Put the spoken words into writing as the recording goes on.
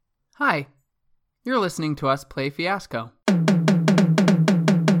Hi, you're listening to us play Fiasco.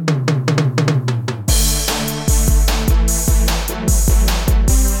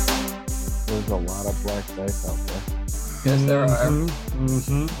 There's a lot of black dice out there. Yes, there are.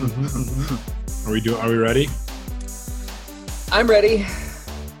 Are we ready? I'm ready.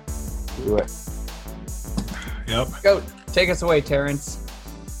 Do it. Yep. Go. Take us away, Terrence.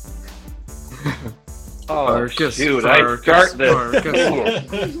 Oh, Farkas, shoot, Farkas, I start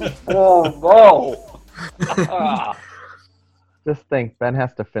this. Oh, no. Ah, Just think, Ben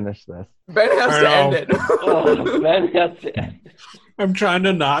has to finish this. Ben has I to know. end it. oh, man, that's it. I'm trying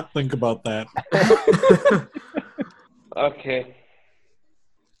to not think about that. Okay.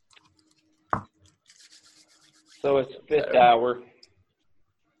 So it's fifth hour.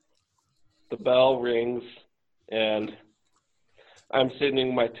 The bell rings, and I'm sitting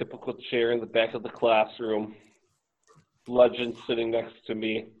in my typical chair in the back of the classroom. Bludgeon's sitting next to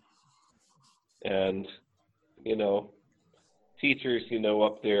me. And, teachers,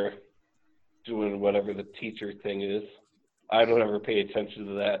 up there doing whatever the teacher thing is. I don't ever pay attention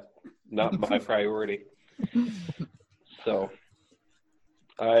to that. Not my priority. So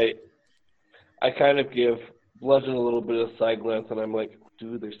I kind of give Bludgeon a little bit of side glance, and I'm like,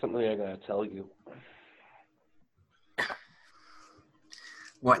 dude, there's something I gotta tell you.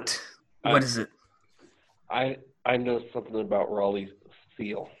 What? I- What is it? I know something about Raleigh's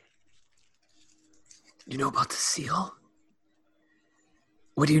seal. You know about the seal?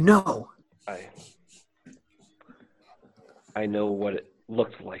 What do you know? I know what it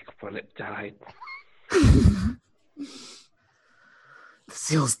looked like when it died. The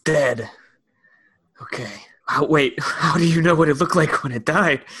seal's dead. Okay. Wait, how do you know what it looked like when it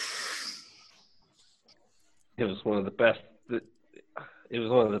died? It was one of the best. It was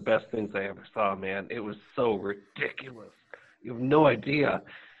one of the best things I ever saw, man. It was so ridiculous. You have no idea.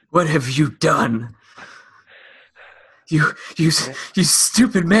 What have you done? You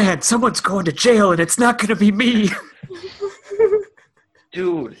stupid man. Someone's going to jail and it's not going to be me.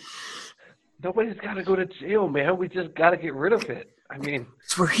 Dude, nobody's got to go to jail, man. We just got to get rid of it. I mean,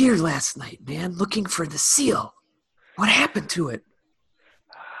 So we're here last night, man, looking for the seal. What happened to it?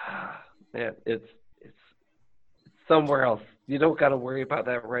 man, it's somewhere else. You don't got to worry about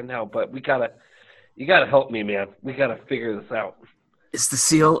that right now, but you got to help me, man. We got to figure this out. Is the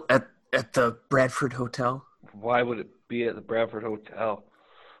seal at the Bradford Hotel? Why would it be at the Bradford Hotel?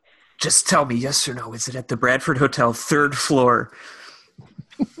 Just tell me yes or no. Is it at the Bradford Hotel, 3rd floor?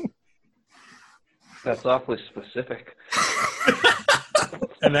 That's awfully specific.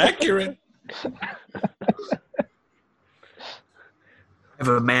 And accurate. I have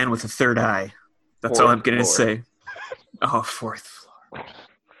a man with a third eye. That's all Fourth I'm going to floor. say. Oh, 4th floor.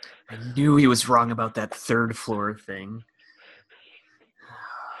 I knew he was wrong about that 3rd floor thing.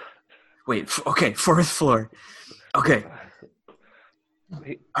 Wait, okay, 4th floor. Okay,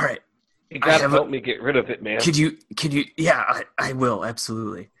 all right. You got to have help me get rid of it, man. Could you, yeah, I will,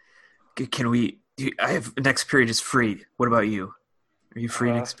 absolutely. Can we, I have, next period is free. What about you? Are you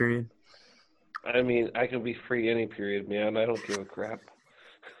free next period? I mean, I can be free any period, man. I don't give a crap.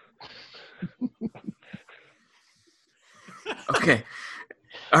 Okay.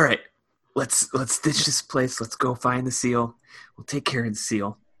 All right. Let's ditch this place. Let's go find the seal. We'll take care of the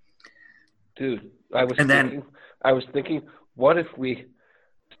seal. Dude, I was And thinking, what if we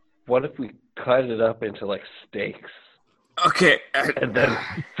cut it up into like steaks Okay. and then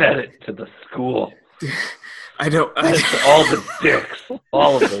fed it to the school? I don't. It's all the dicks,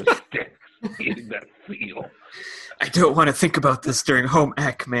 all of those dicks eating that seal, I don't want to think about this during home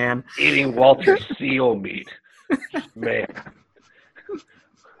ec, man. eating Walter seal meat, man.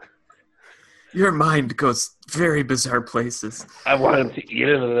 Your mind goes very bizarre places. I want him to eat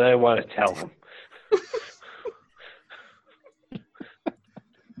it, and then I want to tell him.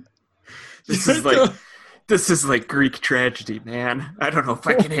 This is like Greek tragedy, man. I don't know if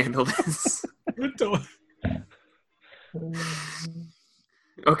I can handle this.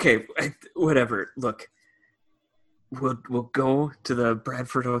 Okay, whatever. Look, we'll go to the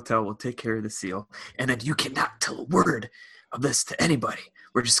Bradford Hotel. We'll take care of the seal, and then you cannot tell a word of this to anybody.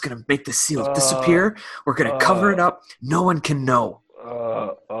 We're just gonna make the seal disappear. We're gonna cover it up. No one can know.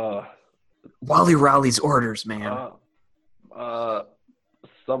 Wally Raleigh's orders, man.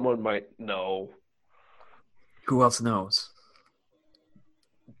 Someone might know. Who else knows?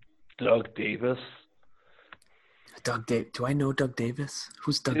 Doug Davis. Do I know Doug Davis?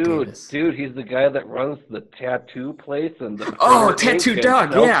 Who's Doug Dude, Davis? he's the guy that runs the tattoo place and the Tattoo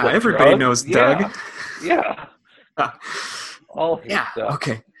Doug. Yeah, everybody knows Doug. Yeah. All his Yeah. stuff.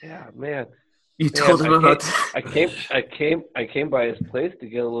 Okay. Yeah, man. You told him about. I came by his place to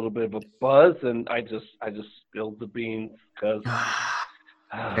get a little bit of a buzz, and I just spilled the beans because.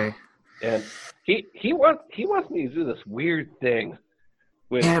 Okay. And he wants me to do this weird thing.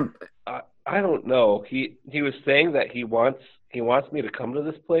 With I don't know. He was saying that he wants me to come to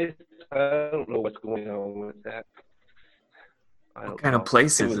this place. I don't know what's going on with that. What kind of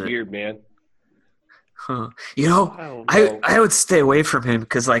place is it? It was weird, man. Huh. You know, I would stay away from him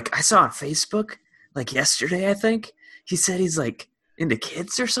because, like, I saw on Facebook, like, yesterday, I think, he said he's, like, into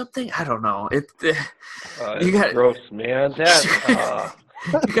kids or something. I don't know. You got gross, man. That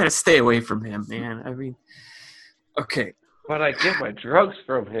you got to stay away from him, man. I mean, okay. But I get my drugs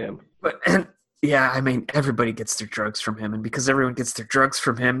from him. Yeah, I mean, everybody gets their drugs from him, and because everyone gets their drugs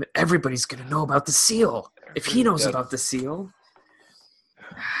from him, everybody's gonna know about the seal. If he knows about the seal,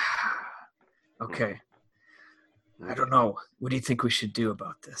 okay. I don't know. What do you think we should do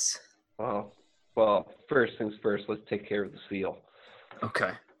about this? Well, first things first. Let's take care of the seal.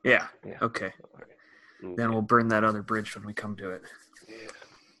 Okay. Yeah. Okay. Okay. Then we'll burn that other bridge when we come to it.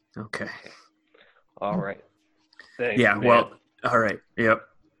 Yeah. Okay. All right. Thanks, yeah. man. Well. All right. Yep.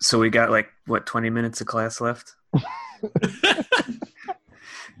 So we got 20 minutes of class left.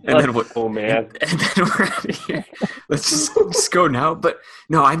 Then what? Oh man! And then we're out of here. Let's just go now. But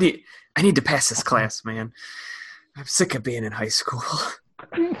no, I need to pass this class, man. I'm sick of being in high school.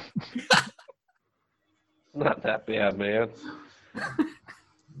 Not that bad, man.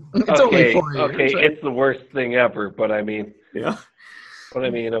 It's only 4 years. Okay, Right? it's the worst thing ever. But I mean, Yeah.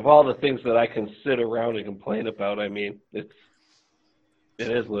 of all the things that I can sit around and complain about, I mean, it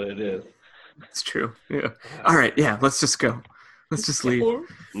is what it is. It's true. Yeah. All right. Yeah. Let's just go. Let's just leave.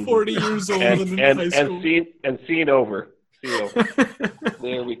 40 years old and in high school. Scene over. Scene over.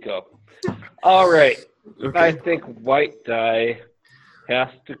 There we go. All right. Okay. I think White Die has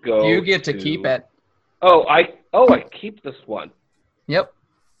to go. You get to keep it. Oh, I keep this one. Yep.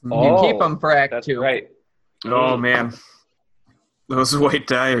 Oh, You keep them for Act That's 2. right. Oh man, those white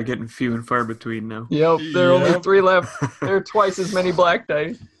die are getting few and far between now. Yep. There are only Yep. 3 left. There are twice as many black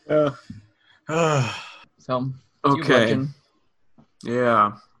die. So. Okay. You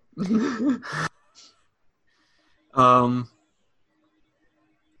Yeah. legend.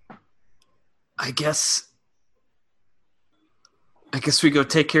 I guess we go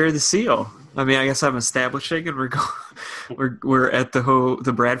take care of the seal. I mean, I guess I'm establishing, and we're at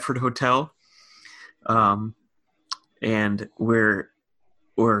the Bradford Hotel, and we're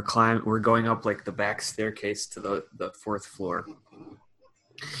going up like the back staircase to the 4th floor.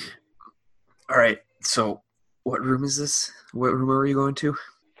 All right. So, what room is this? What room are you going to?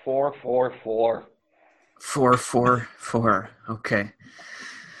 444. 444. Okay.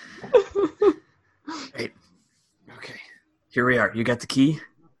 Right. Okay. Here we are. You got the key?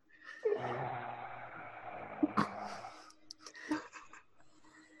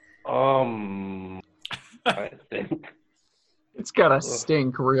 I think. It's gotta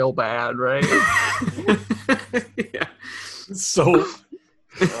stink real bad, right? Yeah. So,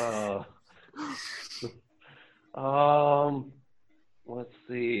 let's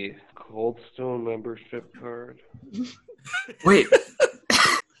see. Coldstone membership card. Wait,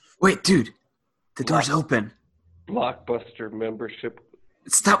 dude. The door's open. Blockbuster membership.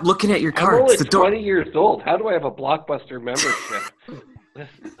 Stop looking at your I'm cards. only The door. 20 years old. How do I have a Blockbuster membership?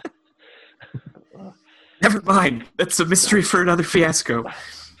 Never mind. That's a mystery for another fiasco.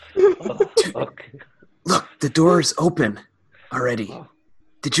 Okay. Look, the door's open already.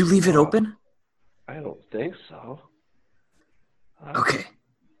 Did you leave it open? I don't think so. Okay.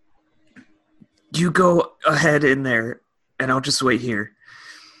 You go ahead in there, and I'll just wait here.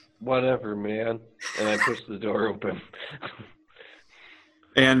 Whatever, man. And I push the door open.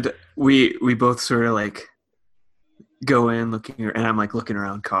 And we both sort of like go in looking, and I'm like looking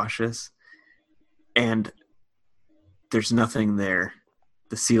around cautious, and there's nothing there.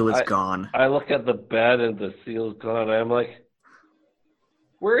 The seal is gone. I look at the bed and the seal's gone. I'm like,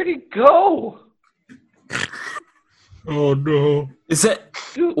 where'd he go? oh no. Is that?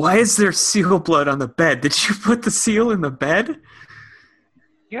 Dude, Why is there seal blood on the bed? Did you put the seal in the bed?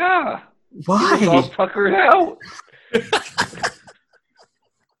 yeah. He was Why? all tuckered out.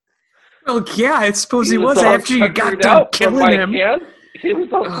 Well, yeah, I suppose he was all after you got tuckered done out by killing my him. hand. He was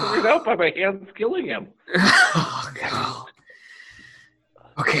all tuckered out by my hands killing him. Oh, God.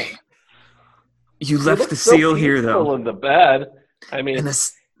 Okay. You He left looked the so seal here, peaceful though. in the bed. I mean, And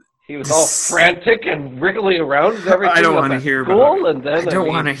this, he was all frantic and wriggling around and everything. I don't up want to at hear school, about. and then, I don't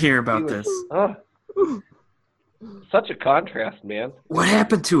mean, want to hear he about was- this. Such a contrast, man. What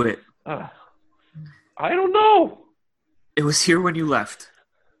happened to it? I don't know. It was here when you left.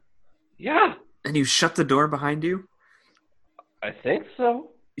 Yeah. And you shut the door behind you? I think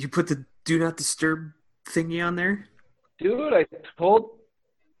so. You put the do not disturb thingy on there? Dude, I told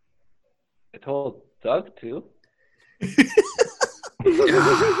Doug to.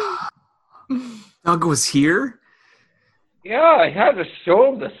 Doug was here? Yeah, I had to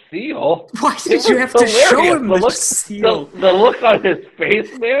show him the seal. Why did you have to show him the seal? The look on his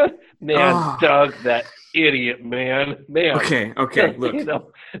face, man. Man, Doug, that idiot, man. Okay, look. You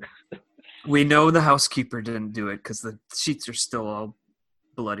know. We know the housekeeper didn't do it because the sheets are still all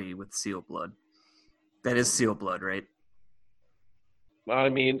bloody with seal blood. That is seal blood, right? I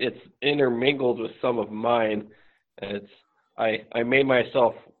mean, it's intermingled with some of mine. And I made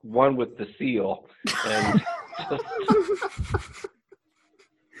myself one with the seal, and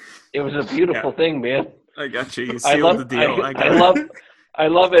it was a beautiful thing, man. I got you. You sealed the deal. I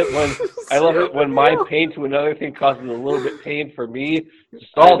love it when my pain to another thing causes a little bit pain for me.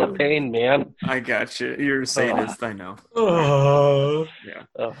 Just all the pain, man. I got you. You're a sadist, I know.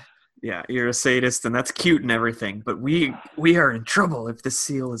 Yeah. Yeah, you're a sadist, and that's cute and everything. But we are in trouble if the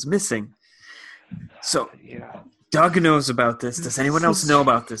seal is missing. So, yeah. Doug knows about this. Does anyone else know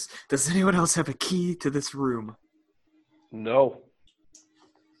about this? Does anyone else have a key to this room? No.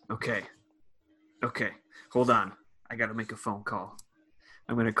 Okay. Hold on. I got to make a phone call.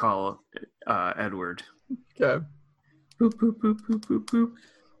 I'm going to call Edward. Okay. Boop, boop, boop, boop, boop, boop.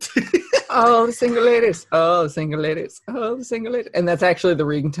 Oh, the single ladies. Oh, the single ladies. Oh, the single ladies. And that's actually the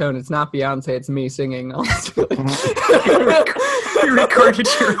ringtone. It's not Beyonce. It's me singing. You recorded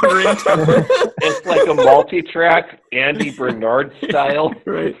your own ringtone. It's like a multi-track Andy Bernard style.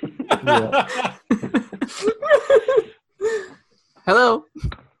 Right. Yeah. Hello.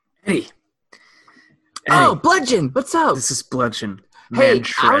 Hey. Oh, Bludgeon. What's up? This is Bludgeon. Hey, Man I was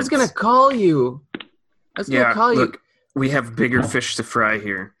shreds. going to call you. Look, we have bigger fish to fry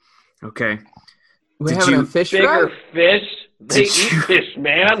here. Okay. We're Did having you- a fish Bigger fry? fish. They Did eat you- fish,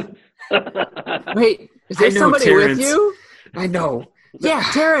 man. Wait, is there I know, somebody Terrence. with you? I know. Yeah,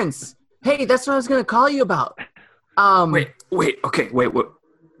 Terrence. Hey, that's what I was going to call you about. Wait. Okay, wait. What?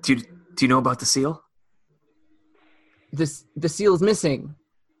 Do you know about the seal? The seal is missing.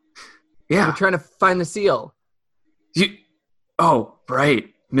 We're Yeah. trying to find the seal. Oh, right.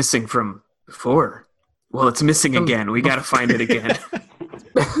 Missing from before. Well, it's missing again. We got to find it again.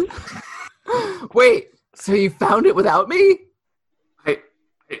 Wait, so you found it without me?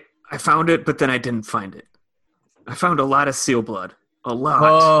 I found it, but then I didn't find it. I found a lot of seal blood. A lot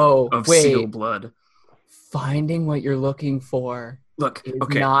of seal blood. Finding what you're looking for Look, is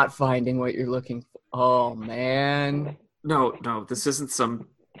okay. not finding what you're looking for. Oh, man. No, this isn't some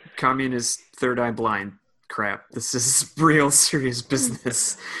communist third eye blind crap. This is real serious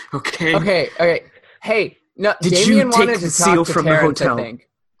business. Okay? Okay. Hey, no, Did you Damien take wanted the to seal talk to from the Terrence, hotel? I think.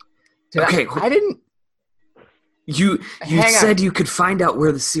 Okay. I didn't. You Hang said on. you could find out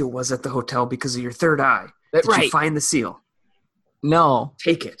where the seal was at the hotel because of your third eye. That's Did right. you find the seal? No.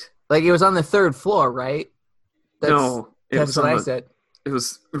 Take it. Like, it was on the third floor, right? No, it That's was what on I the- said. It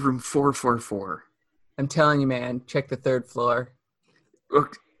was room 444. I'm telling you, man. Check the third floor.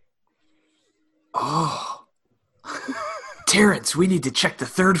 Look. Oh. Terrence, we need to check the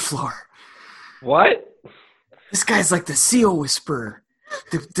third floor. What? This guy's like the seal whisperer.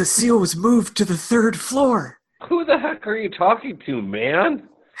 The seal was moved to the third floor. Who the heck are you talking to, man?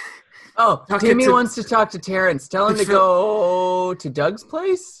 Oh, Talking Damien to- wants to talk to Terrence. Tell him to go to Doug's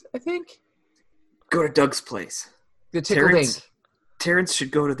place, I think. Go to Doug's place. The Tickled Ink. Terrence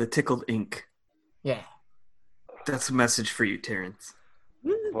should go to the Tickled Ink. Yeah. That's a message for you, Terrence.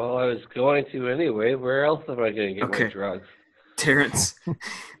 Well, I was going to anyway. Where else am I going to get Okay. my drugs? Terrence,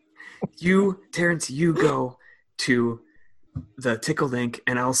 you go to the Tickled Ink,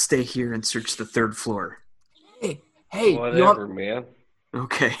 and I'll stay here and search the third floor. Hey, Whatever, man.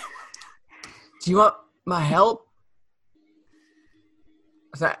 Okay. do you want my help?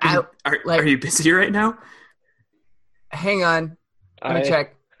 So, Are you busy right now? hang on. Let me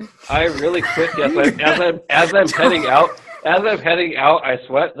check. I really quick as I'm heading out. As I'm heading out, I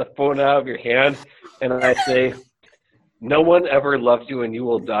sweat the phone out of your hand, and I say, "No one ever loved you, and you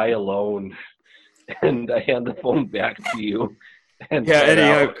will die alone." And I hand the phone back to you, and Yeah, head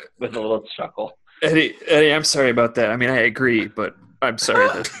Eddie, out with a little chuckle. Eddie, I'm sorry about that. I mean, I agree, but I'm sorry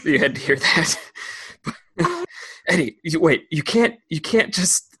that you had to hear that. Eddie, you can't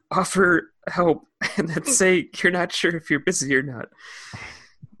just offer help and then say you're not sure if you're busy or not.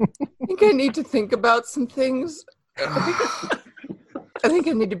 I think I need to think about some things. I think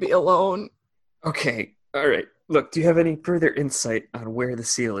I need to be alone. Okay, all right. Look, do you have any further insight on where the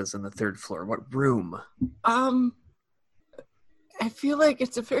seal is on the third floor? What room? I feel like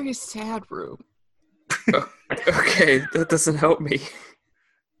it's a very sad room. Okay, that doesn't help me.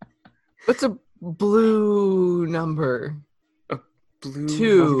 What's a blue number? Blue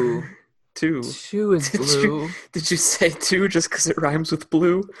 2. number. 2. 2 is blue. Did you say 2 just because it rhymes with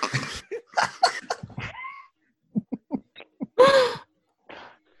blue?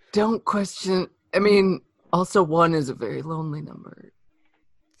 Don't question. I mean, also 1 is a very lonely number.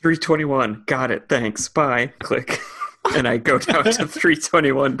 321. Got it. Thanks. Bye. Click. And I go down to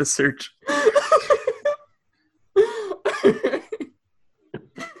 321 to search.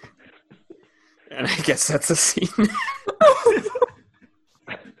 And I guess that's a scene.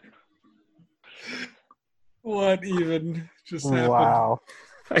 What even just happened? Wow.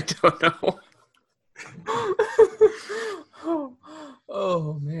 I don't know.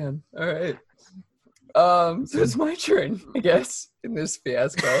 Oh man. All right. So it's my turn, I guess, in this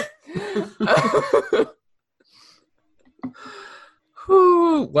fiasco.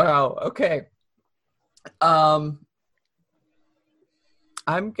 Whew, wow. Okay. I'm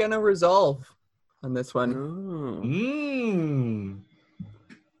gonna resolve on this one.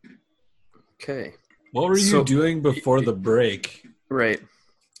 Okay. What were you doing before the break? Right.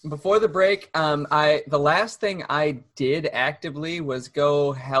 Before the break, the last thing I did actively was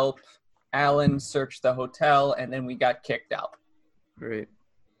go help Alan search the hotel, and then we got kicked out. Right.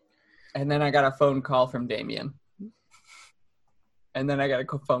 And then I got a phone call from Damien. And then I got a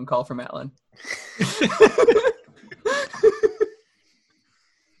phone call from Alan.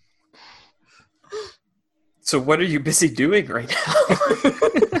 So what are you busy doing right now?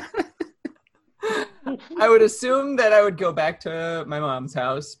 I would assume that I would go back to my mom's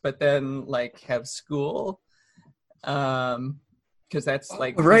house, but then have school. Because that's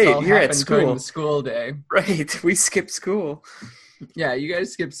right, all you're at happened during school. the school day. Right, we skipped school. Yeah, you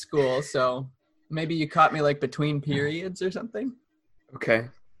guys skipped school, so maybe you caught me between periods or something. Okay.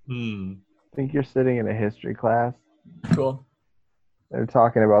 I think you're sitting in a history class. Cool. They're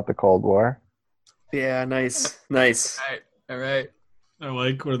talking about the Cold War. Yeah, nice. All right. I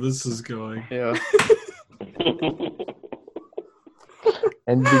like where this is going. Yeah.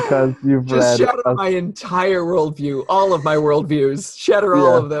 And because you've Just read... shatter my entire worldview, all of my worldviews. Shatter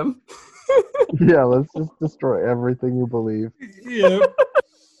all of them. Yeah, let's just destroy everything you believe. Yeah.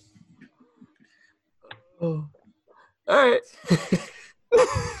 Oh. All right.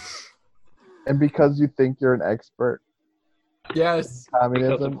 And because you think you're an expert Yes. in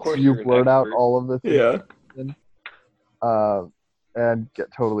communism, of course you you're an blurt out expert. all of this Yeah. and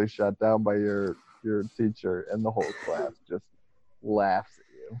get totally shut down by your teacher, and the whole class just laughs at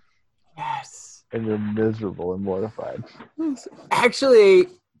you. Yes. And you're miserable and mortified. Actually,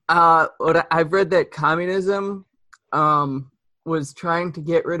 I've read that communism was trying to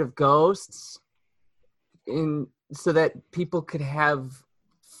get rid of ghosts so that people could have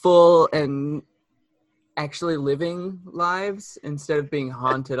full and actually living lives instead of being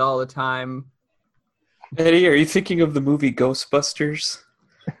haunted all the time. Eddie, are you thinking of the movie Ghostbusters?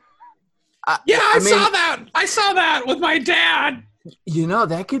 I saw that. I saw that with my dad.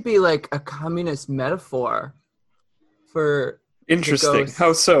 That could be a communist metaphor for Interesting. ghosts.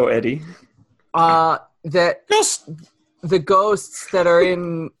 How so, Eddie? That Just the ghosts that are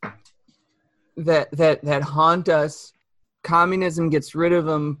in that haunt us, communism gets rid of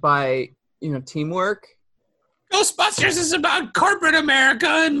them by teamwork. Ghostbusters is about corporate America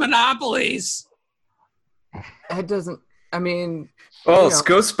and monopolies. That doesn't. I mean. Well,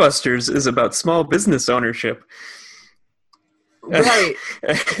 Ghostbusters is about small business ownership. Right.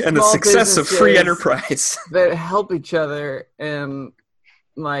 And the Small success of free businesses enterprise. that help each other, and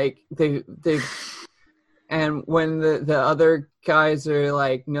they and when the other guys are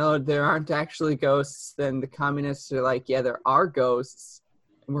like, no, there aren't actually ghosts, then the communists are like, yeah, there are ghosts,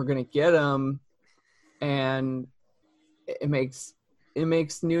 and we're gonna get them, and it makes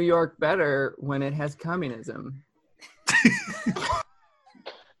New York better when it has communism.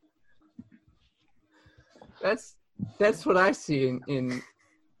 That's what I see in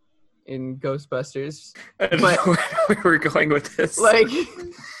Ghostbusters. I don't know where we're going with this. I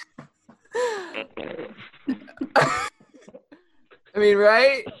mean,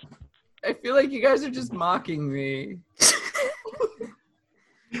 right? I feel like you guys are just mocking me.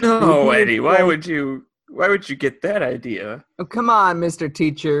 No, Eddie, why would you get that idea? Oh, come on, Mr.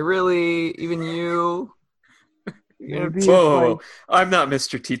 Teacher. Really? Even you? Whoa, I'm not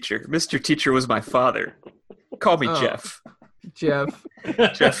Mr. Teacher. Mr. Teacher was my father. Call me Jeff. Jeff.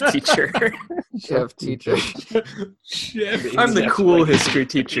 Jeff Teacher. Jeff Teacher. Jeff. I'm the cool history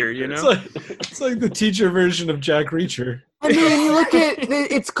teacher, It's like the teacher version of Jack Reacher. I mean, look at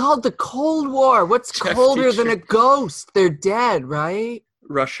it's called the Cold War. What's Jeff colder Teacher. than a ghost? They're dead, right?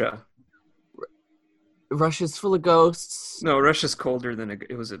 Russia. Russia's full of ghosts. No, Russia's colder than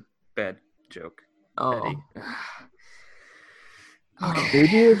it was a bad joke. Oh. Eddie. Okay.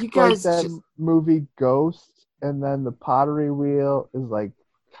 Maybe it's You like guys that just- movie Ghost, and then the pottery wheel is like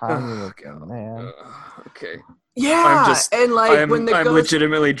communism, God. man. Okay. Yeah, and like I'm when the ghost,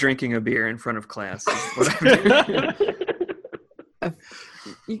 legitimately drinking a beer in front of class. Is what I'm doing.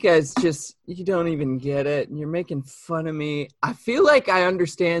 you guys you don't even get it, and you're making fun of me. I feel like I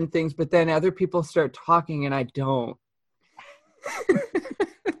understand things, but then other people start talking, and I don't.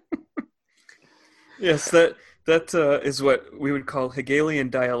 Yes, that is what we would call Hegelian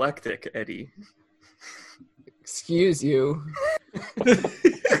dialectic, Eddie. Excuse you.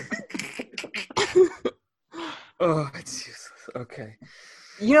 Oh, it's useless. Okay.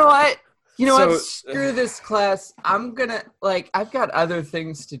 You know what? So, Screw this class. I'm gonna I've got other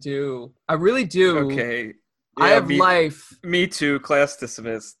things to do. I really do. Okay. I Yeah, have life. Me too. Class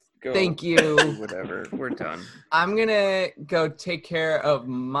dismissed. Go. Thank you. Whatever. We're done. I'm gonna go take care of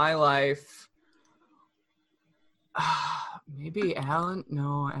my life. Maybe Alan?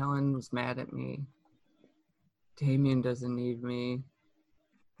 No, Alan was mad at me. Damien doesn't need me.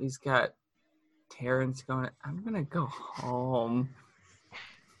 He's got Terrence going. I'm gonna go home.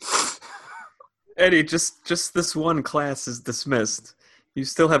 Eddie, just this one class is dismissed. You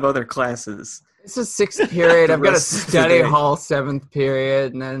still have other classes. It's a 6th period. The I've got a rest of the study day. hall 7th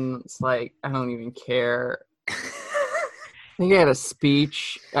period, and then it's like I don't even care. I think I had a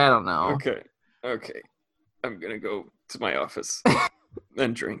speech. I don't know. Okay. I'm gonna go to my office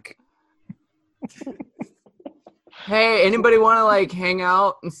and drink. Hey, anybody want to hang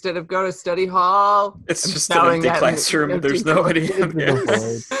out instead of go to study hall? It's I'm just an shouting empty at classroom. empty There's nobody Into in the there.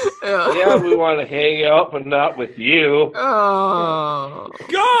 void. Yeah, we want to hang out, but not with you. Oh,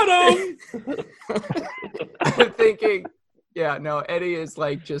 Got him! I'm thinking. Yeah, no. Eddie is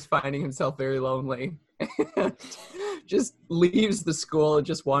just finding himself very lonely. Just leaves the school and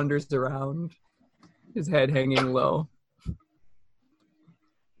just wanders around, his head hanging low.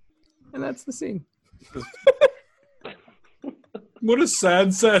 And that's the scene. What a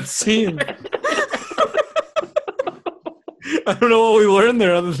sad scene. I don't know what we learned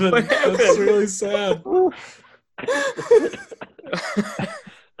there other than What that's happened? really sad.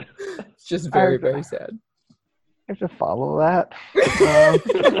 It's just very, very sad. I have to follow that.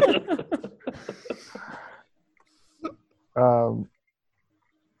 All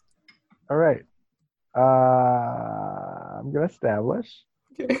right. I'm gonna establish.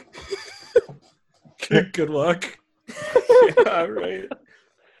 Okay, good luck. Yeah, right.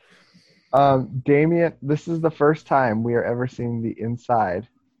 Damien, this is the first time we are ever seeing the inside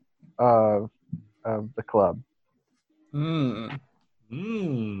of the club. Hmm.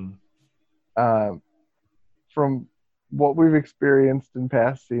 From what we've experienced in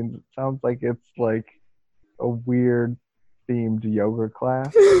past scenes, it sounds like it's like a weird themed yoga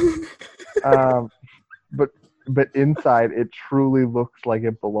class. But inside, it truly looks like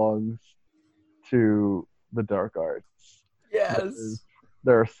it belongs to the dark arts. Yes.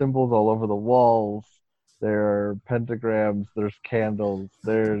 There are symbols all over the walls. There are pentagrams. There's candles.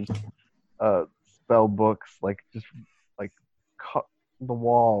 There's spell books. The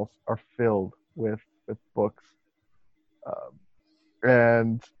walls are filled with books.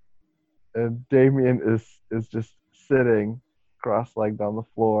 And Damien is just sitting cross-legged on the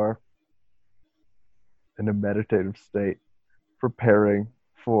floor in a meditative state, preparing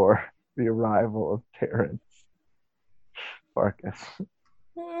for the arrival of Terrence Farkas.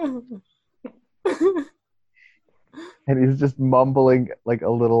 And he's just mumbling a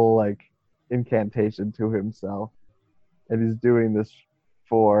little incantation to himself. And he's doing this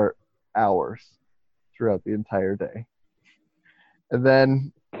for hours throughout the entire day. And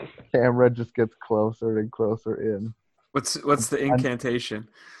then camera just gets closer and closer in. What's the incantation?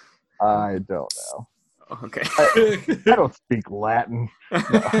 I don't know. Oh, okay. I don't speak Latin.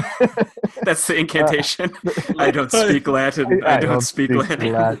 That's the incantation. I don't speak Latin. I don't speak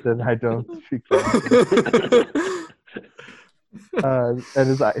Latin. I don't speak Latin. And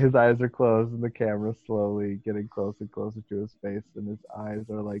his eyes are closed, and the camera's slowly getting closer and closer to his face, and his eyes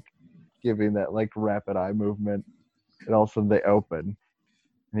are giving that rapid eye movement, and all of a sudden they open,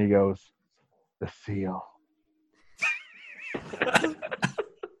 and he goes, "The seal."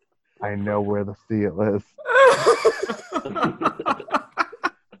 I know where the seal is.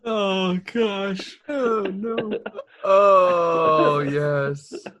 Oh gosh. Oh no. Oh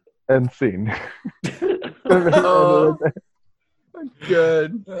yes. End scene. Oh.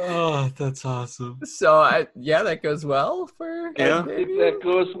 Good. Oh, that's awesome. So that goes well for Yeah. I think that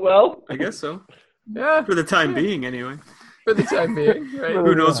goes well. I guess so. Yeah. For the time being, anyway. For the time being, right?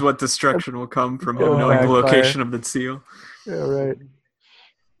 Who knows what destruction will come from him Oh, knowing the backfire. location of the seal? Yeah, right.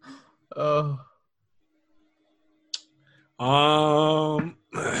 Oh,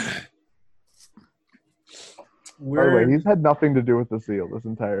 By the way, he's had nothing to do with the seal this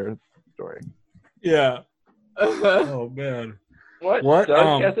entire story. yeah. Oh man. What?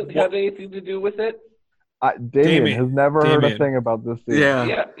 Doug hasn't what- had anything to do with it? Damien Damien. has never heard a Damien. thing about this seal.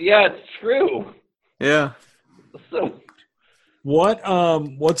 Yeah. Yeah, it's true. Yeah. So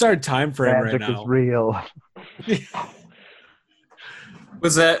What's our time frame Magic right is now? real.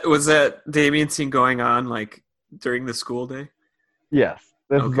 Was that Damien scene going on like during the school day? Yes,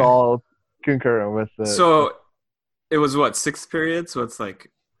 this is Okay. all concurrent with the. So it was what, sixth period? So it's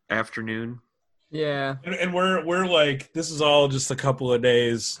like afternoon. yeah. And we're like, this is all just a couple of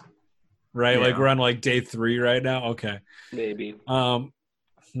days, right? Yeah. Like we're on like day 3 right now. Okay. maybe.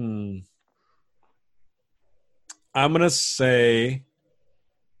 I'm gonna say,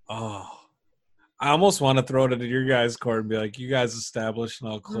 I almost want to throw it into your guys' court and be like, you guys establish and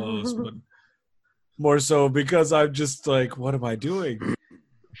I'll close, but more so because I'm just like, what am I doing?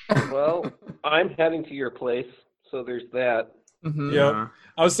 Well, I'm heading to your place, so there's that. Mhm. Yeah.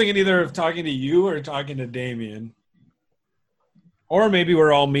 I was thinking either of talking to you or talking to Damien, or maybe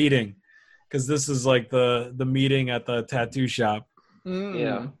we're all meeting because this is like the meeting at the tattoo shop. Mm.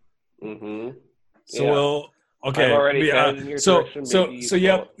 Yeah. Mm-hmm. So Yeah. we'll okay. I'm already headed in your so direction, so maybe you so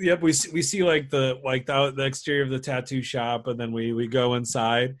follow. yep. We see like the exterior of the tattoo shop, and then we go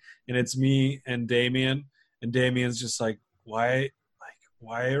inside, and it's me and Damien, and Damien's just like, why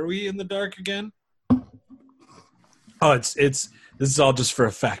are we in the dark again? Oh, it's this is all just for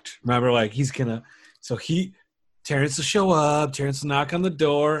effect. Remember, like Terrence will show up. Terrence will knock on the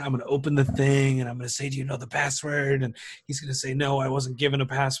door. I'm going to open the thing, and I'm going to say, do you know the password? And he's going to say, no, I wasn't given a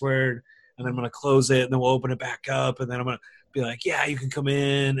password. And then I'm going to close it, and then we'll open it back up. And then I'm going to be like, yeah, you can come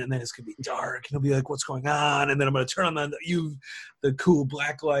in. And then it's going to be dark. And he'll be like, what's going on? And then I'm going to turn on the cool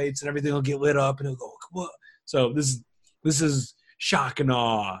black lights, and everything will get lit up. And he'll go, what? So this is shock and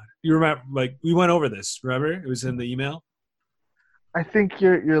awe. You remember, like, we went over this, remember? It was in the email. I think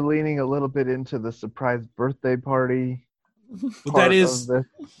you're leaning a little bit into the surprise birthday party. But part that is, of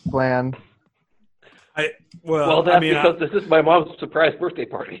this plan. Well, that's because this is my mom's surprise birthday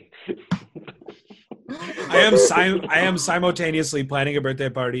party. I am simultaneously planning a birthday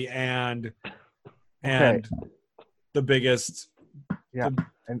party and Okay. the biggest Yeah.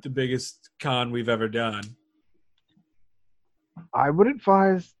 the biggest con we've ever done. I would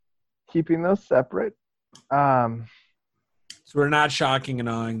advise keeping those separate. So we're not shocking and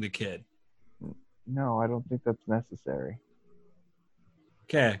awing the kid. No, I don't think that's necessary.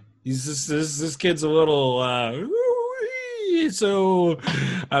 Okay. This kid's a little so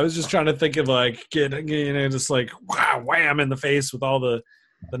I was just trying to think of like just like wham in the face with all the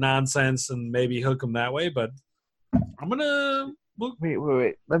nonsense and maybe hook him that way, but I'm gonna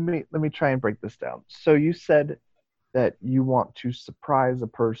Wait. Let me try and break this down. So you said that you want to surprise a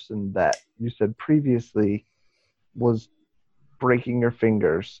person that you said previously was breaking your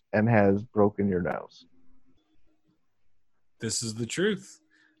fingers and has broken your nose. this is the truth.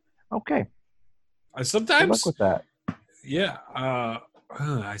 Okay. I Good sometimes luck with that. yeah,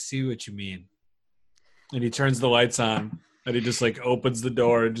 I see what you mean. And he turns the lights on, and he just like opens the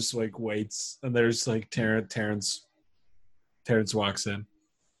door and just like waits, and there's like Terrence walks in.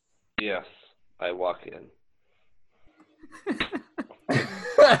 Yes, I walk in.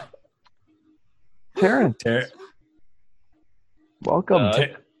 Terrence, welcome.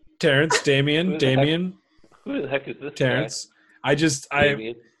 Terrence, Damien, Who the heck is this Terrence. guy?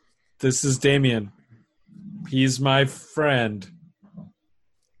 Damien. This is Damien. He's my friend.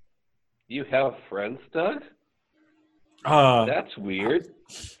 You have friends, Doug? Uh, That's weird.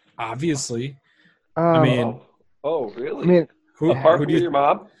 obviously. Um, mean- Oh, really? I mean, Who Apart who from do you your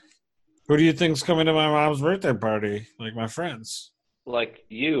mom? who do you think's coming to my mom's birthday party? Like my friends. Like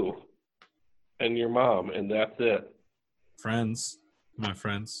you and your mom, and that's it. My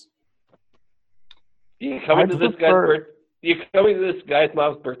friends. You coming I to this prefer- guy's You coming to this guy's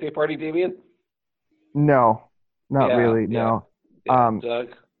mom's birthday party, Damien? no, not Yeah, really. yeah. No, Yeah,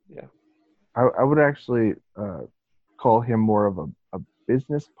 Doug? Yeah. I would actually call him more of a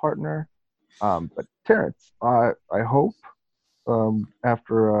business partner. But Terrence, I hope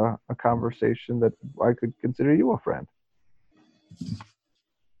after a conversation that I could consider you a friend.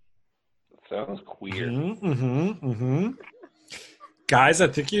 Sounds weird. Guys, I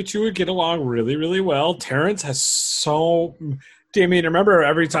think you two would get along really, really well. Terrence has so... Damien, remember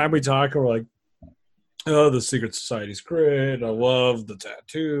every time we talk, we're like, oh, the Secret Society's great. I love the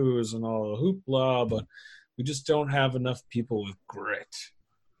tattoos and all the hoopla, but We just don't have enough people with grit.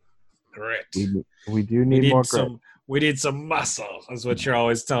 Grit. We do need more grit. We need some muscle, is what you're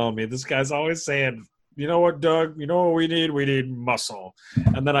always telling me. This guy's always saying, you know what, Doug? You know what we need? We need muscle.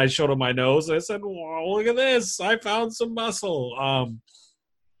 And then I showed him my nose. I said, well, look at this. I found some muscle.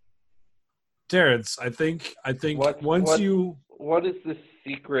 Terrence, I think What is this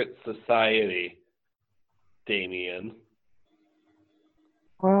secret society, Damien?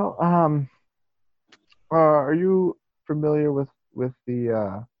 Well, are you familiar with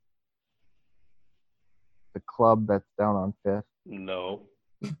the club that's down on Fifth? No.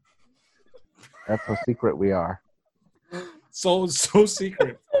 That's how secret we are. So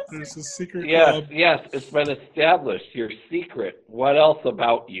secret. There's a secret club. Yes, it's been established. You're secret. What else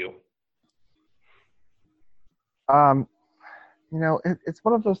about you? It's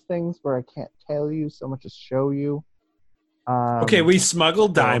one of those things where I can't tell you so much as show you. Okay, we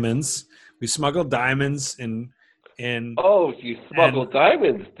smuggled diamonds. We smuggled diamonds in. Oh, you smuggled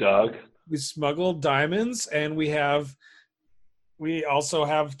diamonds, Doug. We smuggled diamonds, and we also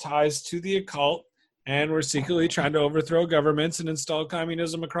have ties to the occult, and we're secretly trying to overthrow governments and install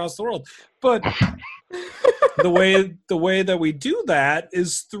communism across the world. But the way that we do that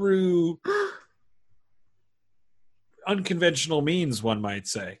is through unconventional means, one might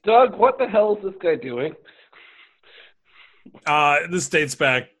say. Doug, what the hell is this guy doing? This dates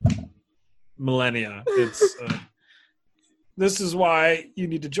back millennia. It's this is why you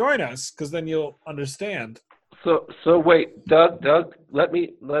need to join us, because then you'll understand. So wait, Doug, can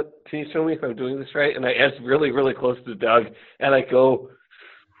you show me if I'm doing this right? And I edge really, really close to Doug, and I go,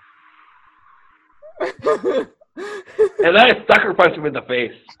 and I sucker punch him in the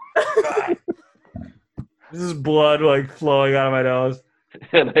face. This is blood like flowing out of my nose.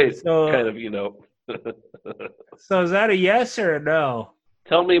 And I So is that a yes or a no?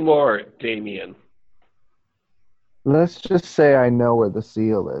 Tell me more, Damien. Let's just say I know where the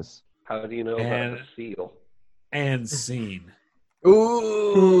seal is. How do you know about the seal? And scene.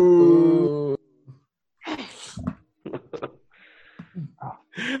 Ooh.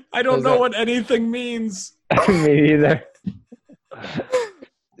 I don't know what anything means. Me either.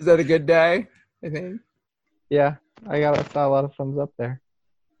 Is that a good day? I think. Yeah, I saw a lot of thumbs up there.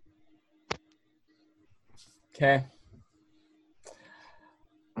 Okay.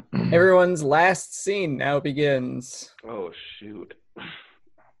 Everyone's last scene now begins. Oh, shoot.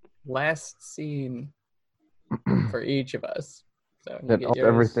 Last scene for each of us. So you That get yours,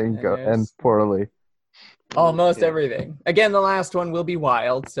 everything and yours. ends poorly. Almost Yeah. everything. Again, the last one will be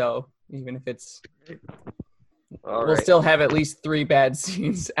wild, so even if it's... All we'll right. still have at least 3 bad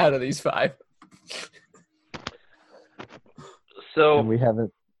scenes out of these 5. So, And we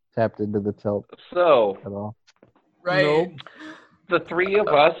haven't tapped into the tilt so at all. Right? Nope. the three of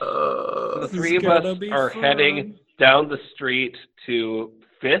us are heading down the street to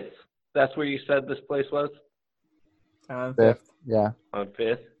Fifth. That's where you said this place was? Fifth, yeah. On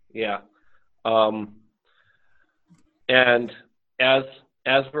Fifth, yeah. And as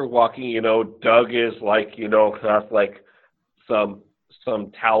we're walking, Doug is has like some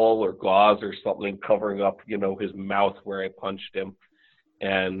towel or gauze or something covering up, his mouth where I punched him.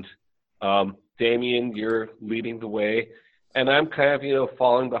 And Damien, you're leading the way, and I'm kind of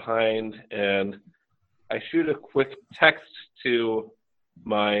falling behind. And I shoot a quick text to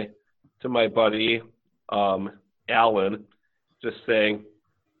my buddy Alan, just saying,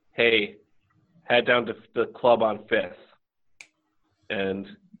 "Hey, head down to the club on Fifth," and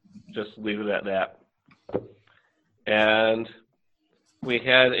just leave it at that. And we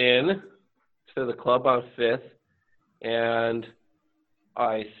head in to the club on Fifth, and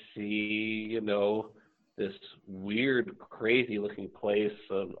I see, this weird, crazy-looking place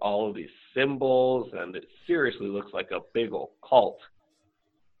and all of these symbols, and it seriously looks like a big old cult.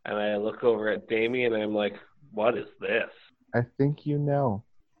 And I look over at Damien, and I'm like, what is this? I think you know.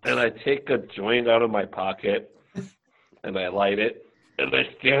 And I take a joint out of my pocket, and I light it, and I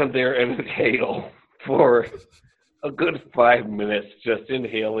stand there and inhale for a good 5 minutes, just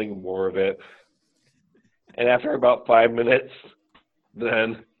inhaling more of it. And after about 5 minutes,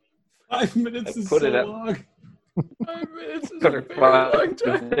 then 5 minutes is put so it up. long. 5 minutes is a after very 5 long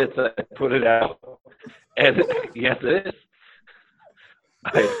time. minutes, I put it out. And yes, it is.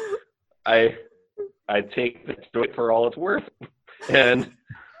 I take the joint for all it's worth, and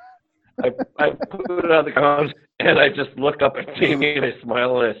I put it on the ground, and I just look up at Jamie and I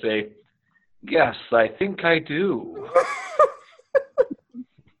smile and I say, "Yes, I think I do."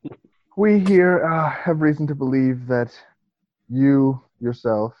 We here have reason to believe that you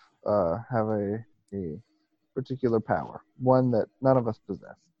yourself have a particular power, one that none of us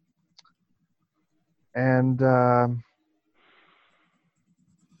possess. And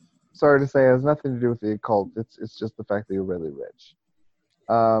sorry to say, it has nothing to do with the occult. It's just the fact that you're really rich.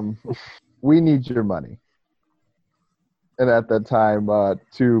 We need your money. And at that time,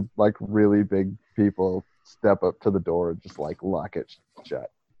 two like really big people step up to the door and just like lock it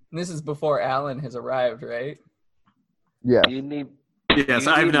shut. And this is before Alan has arrived, right? Yes. You need Yes,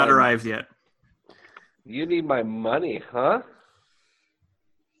 You I have need not my- arrived yet. you need my money, huh?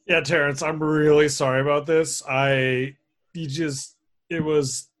 Yeah, Terrence, I'm really sorry about this. You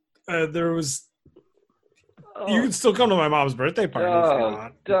can still come to my mom's birthday party if you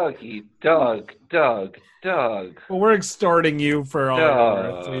want. Doug. But we're extorting you for all your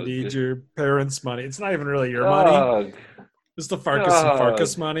worth. We Doug. need your parents' money. It's not even really your money. It's the Farkas and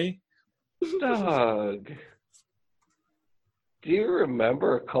Farkas money. Doug. Do you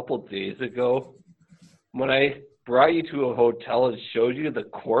remember a couple days ago when I brought you to a hotel and showed you the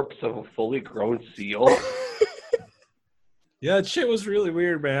corpse of a fully grown seal? Yeah, that shit was really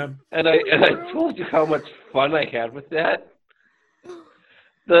weird, man. And I told you how much fun I had with that.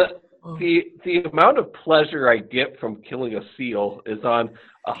 The amount of pleasure I get from killing a seal is on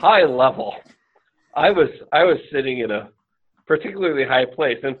a high level. I was sitting in a particularly high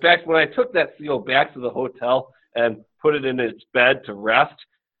place. In fact, when I took that seal back to the hotel and put it in its bed to rest,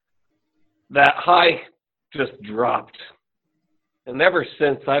 that high just dropped. And ever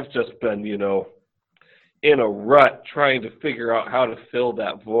since, I've just been, in a rut trying to figure out how to fill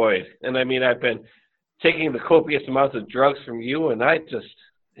that void. And I mean, I've been taking the copious amounts of drugs from you, and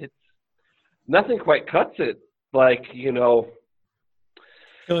nothing quite cuts it. Like,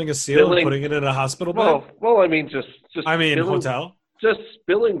 Killing a seal and putting it in a hospital bed? Well, I mean, just hotel? Just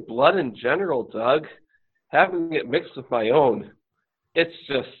spilling blood in general, Doug. Having it mixed with my own. It's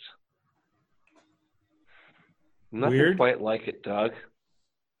just nothing Weird? quite like it, Doug.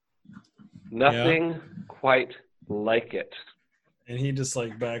 Nothing quite like it. And he just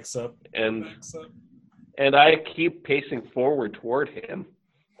like backs up. And I keep pacing forward toward him.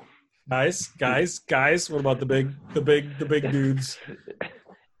 Guys, what about the big dudes?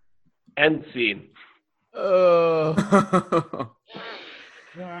 End scene.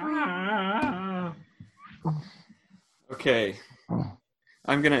 Okay.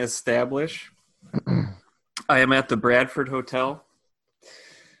 I'm going to establish I am at the Bradford Hotel,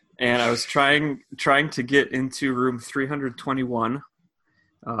 and I was trying to get into room 321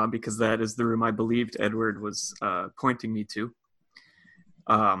 because that is the room I believed Edward was pointing me to.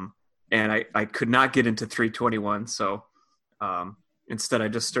 And I could not get into 321, so instead I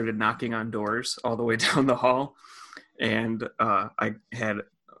just started knocking on doors all the way down the hall, and I had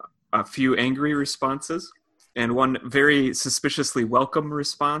a few angry responses and one very suspiciously welcome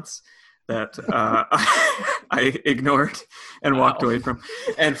response that I ignored and walked away from.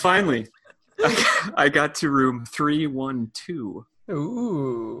 And finally, I got to room 312.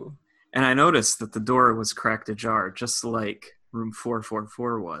 Ooh. And I noticed that the door was cracked ajar, just like room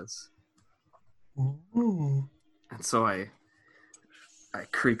 444 was. Ooh. And so I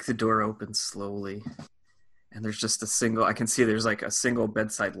creak the door open slowly. And there's just I can see there's like a single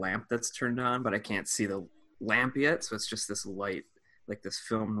bedside lamp that's turned on, but I can't see the lamp yet. So it's just this light, like this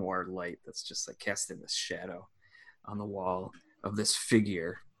film noir light that's just like casting this shadow on the wall of this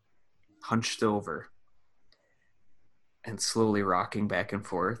figure hunched over and slowly rocking back and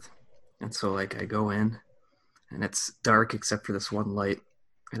forth. And so like I go in and it's dark except for this one light.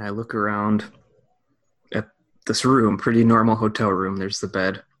 And I look around at this room, pretty normal hotel room. There's the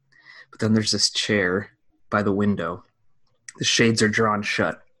bed, but then there's this chair by the window. The shades are drawn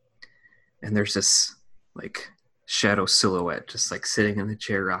shut. And there's this like shadow silhouette just like sitting in the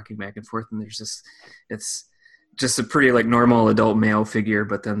chair rocking back and forth. And there's this, it's just a pretty like normal adult male figure,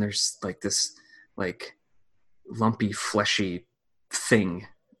 but then there's like this like lumpy fleshy thing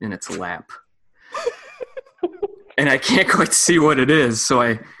in its lap. And I can't quite see what it is, so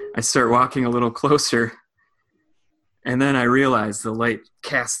I start walking a little closer. And then I realize the light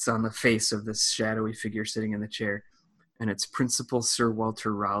casts on the face of this shadowy figure sitting in the chair, and it's Principal Sir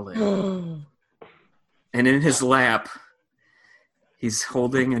Walter Raleigh. And in his lap, he's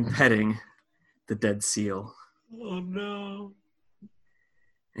holding and petting the dead seal. Oh no.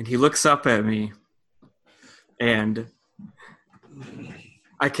 And he looks up at me, and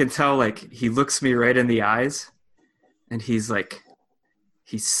I can tell like he looks me right in the eyes, and he's like,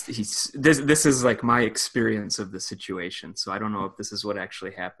 this is like my experience of the situation. So I don't know if this is what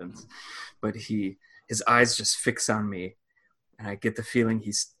actually happens, but his eyes just fix on me, and I get the feeling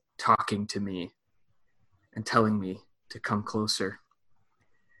he's talking to me and telling me to come closer.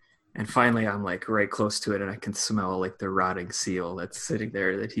 And finally I'm like right close to it, and I can smell like the rotting seal that's sitting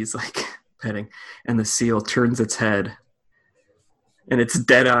there that he's like petting, and the seal turns its head, and its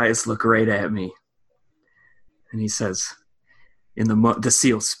dead eyes look right at me. And he says, the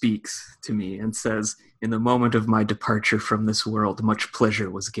seal speaks to me and says, "In the moment of my departure from this world, much pleasure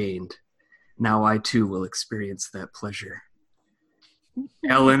was gained. Now I too will experience that pleasure."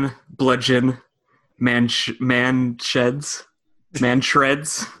 Alan Bludgeon Manshreds.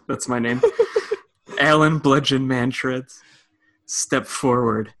 That's my name. Alan Bludgeon Manshreds. Step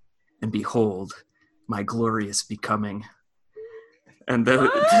forward and behold my glorious becoming. And the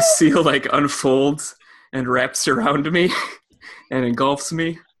seal like unfolds and wraps around me and engulfs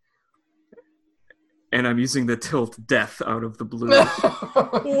me. And I'm using the tilt death out of the blue.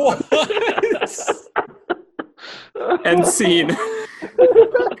 What? End scene.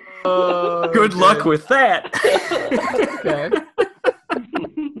 Good luck with that. Okay.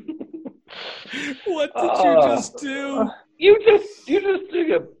 What did you just do? You just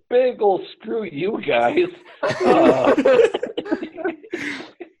did a big old screw you guys.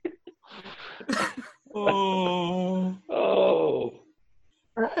 Oh, Oh.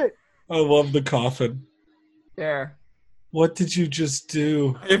 Right. I love the coffin. There. What did you just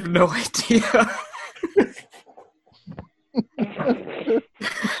do? I have no idea.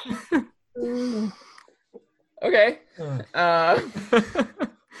 Okay.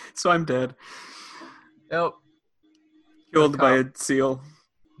 So I'm dead. Nope. Killed by a seal.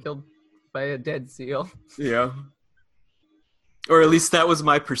 Killed by a dead seal. Yeah. Or at least that was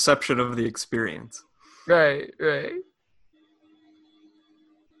my perception of the experience. Right.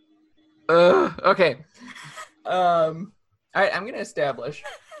 Okay. All right, I'm gonna establish.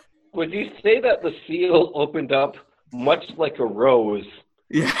 Would you say that the seal opened up much like a rose?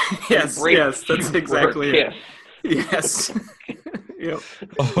 Yeah. Yes, Embraced that's you for a exactly it. kiss? Yes. Yep.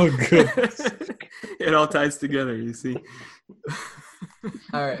 Oh, good. It all ties together, you see.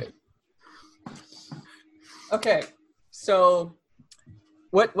 All right. Okay. So,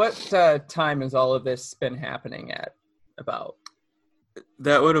 what time has all of this been happening at? About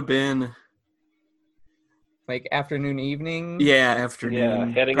That would have been, like afternoon, evening? yeah, afternoon. Yeah,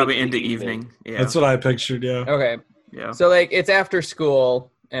 heading probably into into evening. evening. Yeah. That's what I pictured, yeah. Okay. Yeah. So like it's after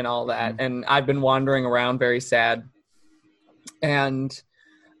school and all that, and I've been wandering around very sad. And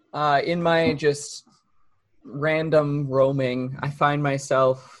in my just random roaming, I find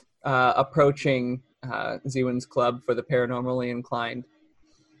myself approaching Zewin's Club for the Paranormally Inclined,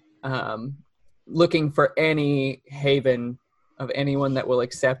 looking for any haven of anyone that will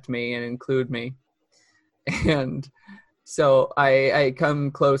accept me and include me. And so I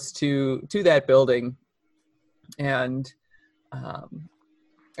come close to that building, and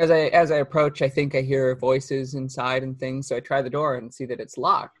as I approach, I think I hear voices inside and things. So I try the door and see that it's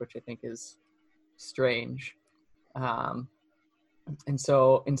locked, which I think is strange. And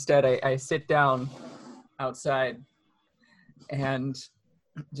so instead, I sit down outside and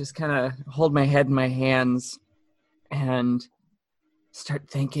just kind of hold my head in my hands and start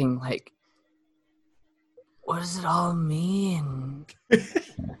thinking, like, what does it all mean?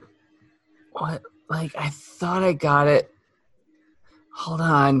 What? Like, I thought I got it. Hold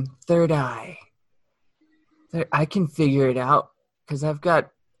on. Third eye. I can figure it out because I've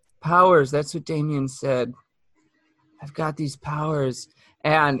got powers. That's what Damien said. I've got these powers.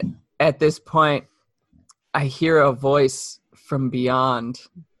 And at this point, I hear a voice from beyond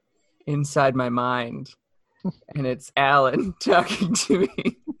inside my mind. And it's Alan talking to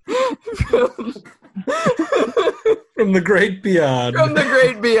me. From the great beyond. From the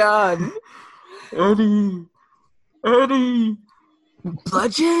great beyond. Eddie.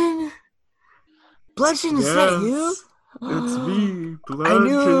 Bludgeon? Bludgeon, is that you? It's me, I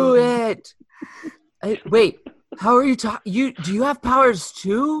knew it. Wait, how are you talking? Do you have powers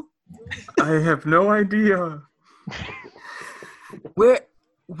too? I have no idea.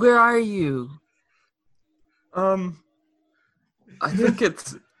 Where are you? I think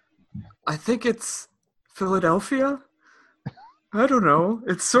it's Philadelphia. I don't know.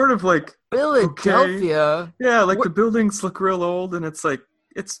 It's sort of like Philadelphia. okay. Yeah, like the buildings look real old, and it's like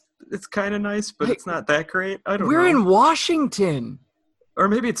it's kind of nice, but it's not that great. I don't know. We're in Washington. Or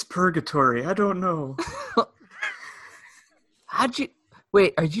maybe it's purgatory. I don't know. How'd you?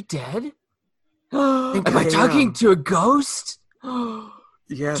 Wait, are you dead? Am Am I talking to a ghost?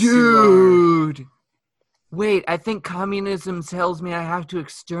 Yes, Dude. Wait, I think communism tells me I have to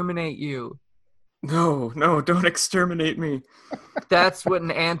exterminate you. No, don't exterminate me. That's what an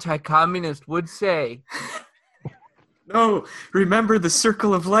anti-communist would say. No, remember the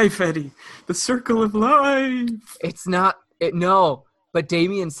circle of life, Eddie. The circle of life. It's not. No, but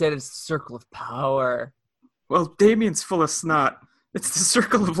Damien said it's the circle of power. Well, Damien's full of snot. It's the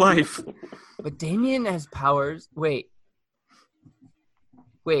circle of life. But Damien has powers. Wait.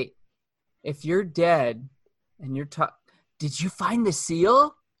 If you're dead and you're did you find the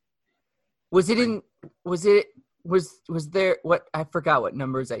seal? Was there what I forgot what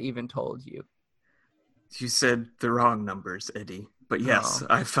numbers I even told you. You said the wrong numbers, Eddie. But yes,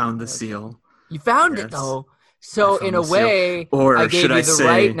 I found the seal. You found it Yes. though. So found in a the seal. way, Or I gave should you I the say-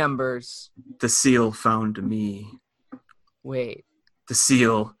 right numbers. The seal found me. Wait. The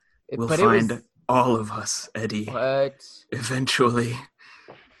seal will but find it was all of us, Eddie. what? Eventually.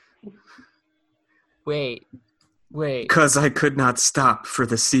 Wait. Because I could not stop for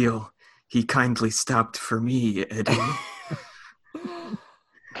the seal. He kindly stopped for me, Eddie.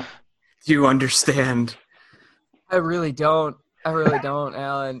 Do you understand? I really don't,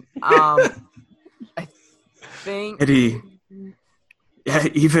 Alan. I think Eddie, yeah,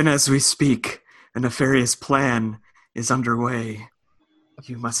 even as we speak, a nefarious plan is underway.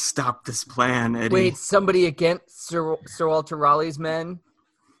 You must stop this plan, Eddie. wait, somebody against Sir Walter Raleigh's men?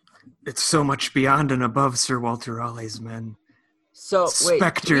 It's so much beyond and above Sir Walter Raleigh's men. So wait,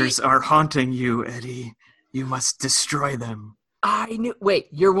 Spectres are haunting you, Eddie. You must destroy them. I knew. Wait,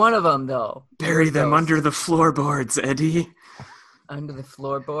 you're one of them though. Bury You're them those. under the floorboards, Eddie. Under the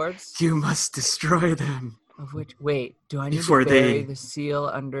floorboards. You must destroy them. Of which? Wait, do I need Before to bury they- the seal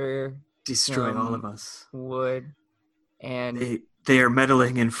under Destroy all of us. wood? And They are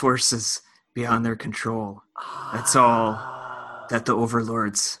meddling in forces beyond their control. That's all that the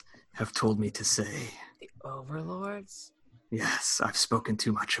overlords have told me to say. The overlords. Yes, I've spoken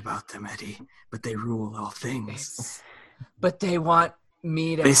too much about them, Eddie, but they rule all things. But they want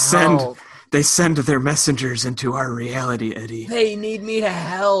me to They send help. they send their messengers into our reality, Eddie. They need me to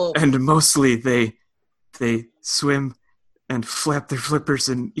help. And mostly they swim and flap their flippers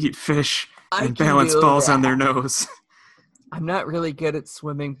and eat fish I and can balance do balls on that. their nose. I'm not really good at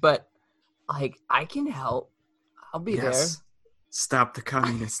swimming, but like I can help. I'll be Yes. Stop the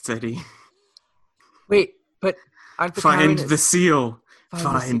communists, Eddie. there. Wait, but aren't the Find communists- the seal. Find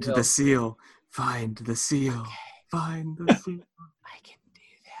Find the the seal. seal. Find the seal. Find the seal. I can do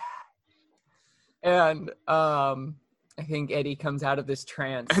that. And I think Eddie comes out of this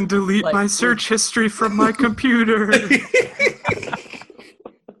trance. And delete Like, my search history from my computer.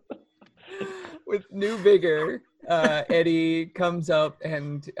 With new vigor, Eddie comes up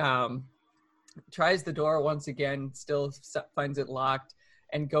and tries the door once again, still finds it locked,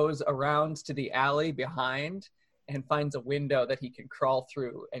 and goes around to the alley behind and finds a window that he can crawl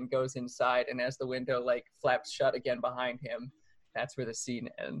through and goes inside. And as the window like flaps shut again behind him, that's where the scene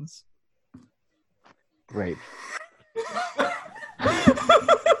ends. Great.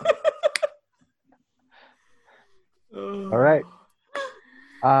 All right.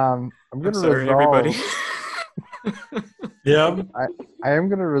 I'm I'm gonna sorry, resolve. everybody. Yeah. I am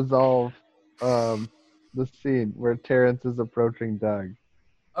gonna resolve the scene where Terrence is approaching Doug,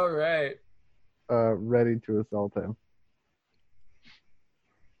 All right. ready to assault him.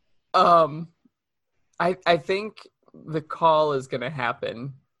 I think the call is gonna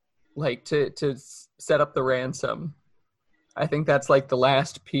happen, like to set up the ransom. I think that's like the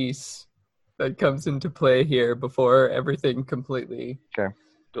last piece that comes into play here before everything completely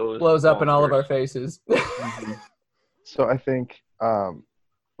blows up in all of our faces. So I think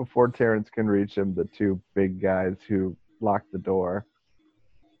before Terrence can reach him, the two big guys who locked the door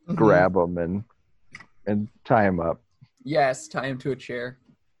grab him and tie him up. Yes, tie him to a chair.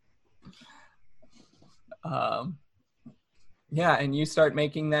 Yeah, and you start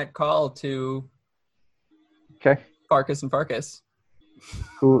making that call to Okay. Farkas and Farkas.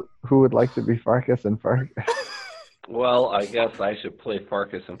 Who would like to be Farkas and Farkas? Well, I guess I should play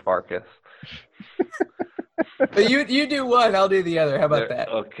Farkas and Farkas. But you do one, I'll do the other. How about that?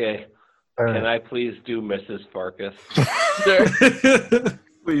 Okay. All Can right. I please do Mrs. Farkas? Sure.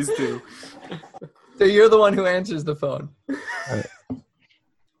 Please do. So you're the one who answers the phone.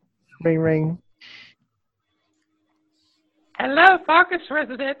 Ring ring. Hello, Farkas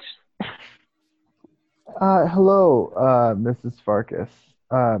residence. Hello, Mrs. Farkas.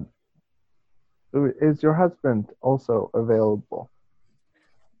 Is your husband also available?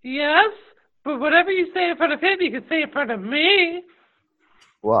 Yes, but whatever you say in front of him, you can say in front of me.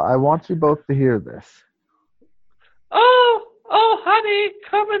 Well, I want you both to hear this. Oh, honey,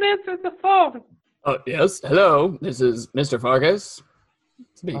 come and answer the phone. Oh, yes. Hello. This is Mr. Farkas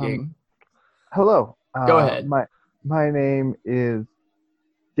speaking. Hello. Go ahead. My name is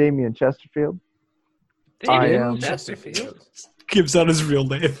Damien Chesterfield. Damien am- Chesterfield. Gives out his real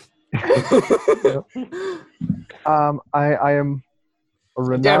name. I am a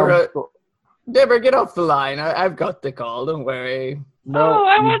renowned. Deborah- Deborah, get off the line. I've got the call. Don't worry. No,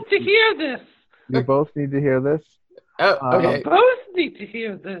 I want to hear this. you both need to hear this. Oh, okay. We both need to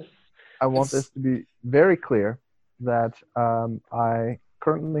hear this. I want this to be very clear that I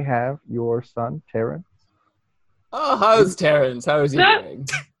currently have your son, Terrence. Oh, how's Terrence? How is he doing?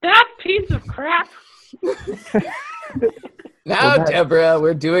 That piece of crap. Now, Well, Deborah,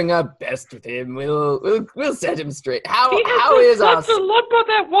 we're doing our best with him. We'll set him straight. How He is has our such a lump on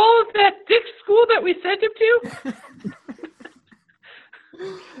that wall of that dick school that we sent him to.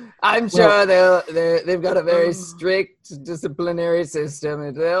 I'm sure they've got a very strict disciplinary system,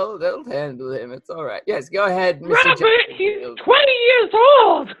 and they'll handle him. It's all right. Yes, go ahead, Mr. Robert, he's 20 years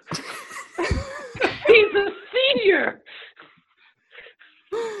old. He's a senior.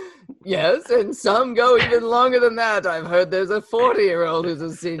 Yes, and some go even longer than that. I've heard there's a 40-year-old who's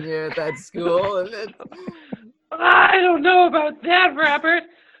a senior at that school. And I don't know about that, Robert.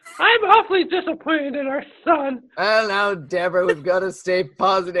 I'm awfully disappointed in our son. well, now, Deborah, we've got to stay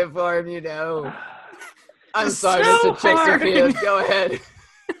positive for him, you know. I'm sorry, so Mr. Chesterfield. Go ahead.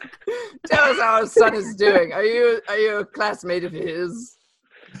 Tell us how our son is doing. Are you a classmate of his?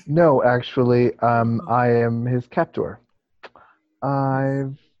 No, actually, I am his captor.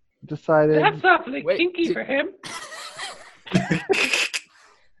 I've decided. That's awfully Wait, kinky for him.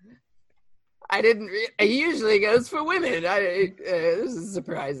 I didn't. He usually goes for women. This is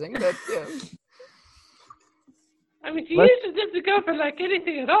surprising, but I mean, he Let's- usually doesn't go for like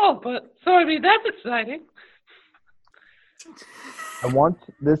anything at all, but so I mean that's exciting. I want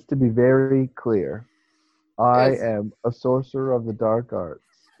this to be very clear. I Yes. am a sorcerer of the dark arts,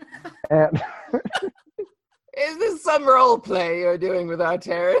 and is this some role play you're doing with our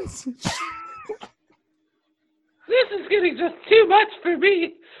Terrence? This is getting just too much for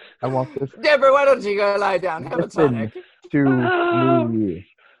me. I want this Deborah, why don't you go lie down? Have a Listen. tonic. to Oh. me.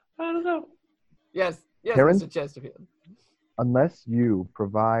 I don't know. Yes, Terrence? Mr. Chesterfield. Unless you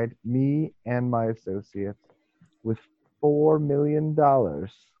provide me and my associates with $4 million,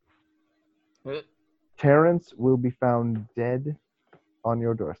 Terrence will be found dead on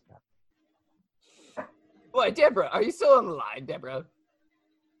your doorstep. Boy, Deborah, are you still on the line, Deborah?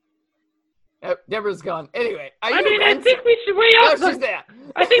 Oh, Deborah's gone. Anyway, are you I mean, I Rents? think we should weigh No, out she's the. there.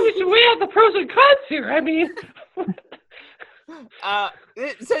 I think we should weigh out the pros and cons here. I mean,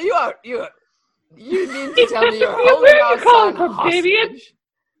 So you need to tell me you're Where holding you our calling son from, Damien? hostage,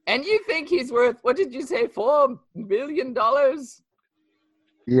 and you think he's worth, what did you say, $4 million?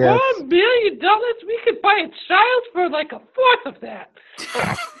 Yes. $1 million? We could buy a child for like a fourth of that.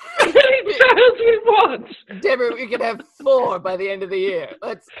 Any child we want. Deborah, we could have 4 by the end of the year.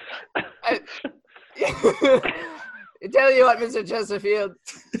 Let's. Tell you what, Mr. Chesterfield,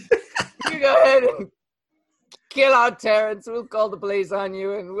 you go ahead and kill our Terrence. We'll call the police on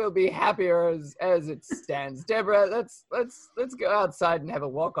you, and we'll be happier as it stands. Deborah, let's go outside and have a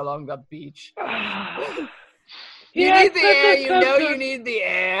walk along the beach. You Yes, need the that air. does You sound know good. you need the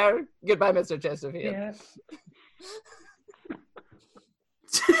air. Goodbye, Mr. Chesterfield. Yes.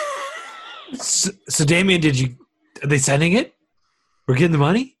 So Damien, are they sending it? We're getting the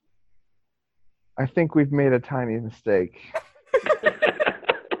money? I think we've made a tiny mistake,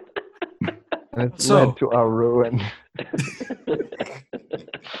 and it's So- led to our ruin.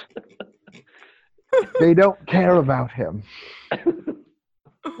 They don't care about him.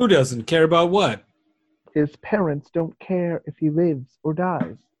 Who doesn't care about what? His parents don't care if he lives or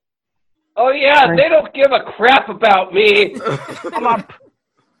dies. Oh yeah, they don't give a crap about me. Come up!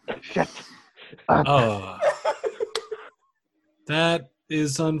 Shut up, Oh. That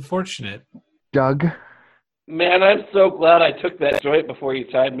is unfortunate. Doug. Man, I'm so glad I took that joint before you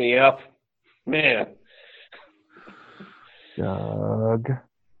tied me up. Man. Doug.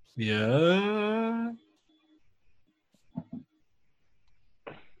 Yeah.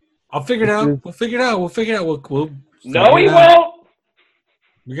 I'll figure it out. We'll figure it out. We'll No, figure he it out. won't.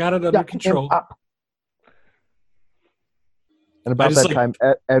 We got it under Shut control. him up. And about just that time,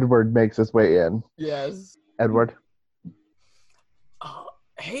 Edward makes his way in. Yes. Edward.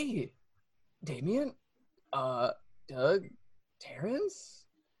 Hey, Damien, Doug, Terrence.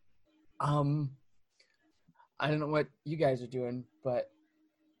 I don't know what you guys are doing, but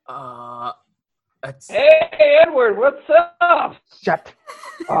it's, Hey, Edward, what's up? Shut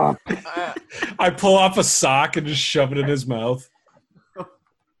up. I pull off a sock and just shove it in his mouth.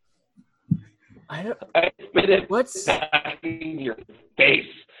 I don't. I spit it What's back in your face.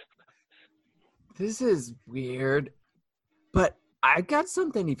 this is weird, but I got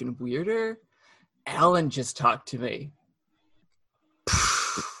something even weirder. Alan just talked to me.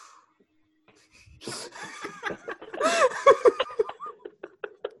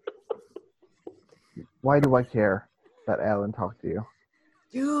 Why do I care that Alan talked to you?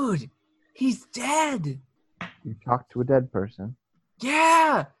 Dude, he's dead. You talked to a dead person.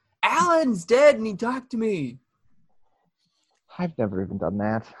 Yeah, Alan's dead and he talked to me. I've never even done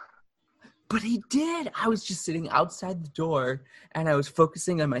that. But he did. I was just sitting outside the door and I was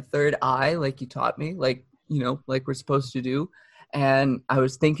focusing on my third eye like you taught me, like we're supposed to do. And I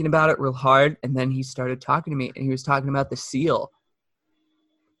was thinking about it real hard, and then he started talking to me, and he was talking about the seal.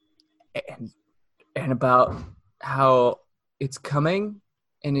 And about how it's coming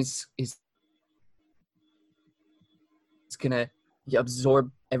and it's gonna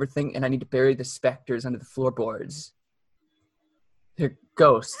absorb everything, and I need to bury the specters under the floorboards. They're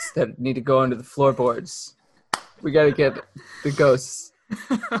ghosts that need to go under the floorboards. We gotta get the ghosts.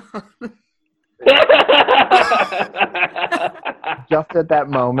 Just at that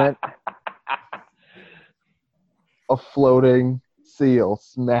moment, a floating seal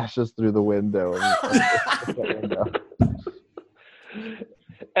smashes through the window.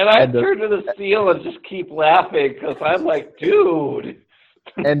 And I turn to the seal and just keep laughing because I'm like, dude.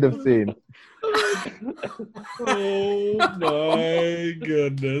 End of scene. Oh my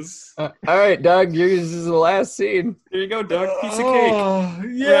goodness. All right, Doug, yours is the last scene. There you go, Doug. Piece of cake.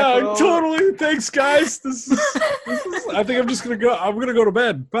 Yeah, Wrap it all totally. Thanks, guys. This is. I think I'm just gonna go. I'm gonna go to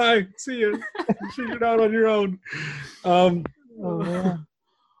bed. Bye. See you. Figure it out on your own.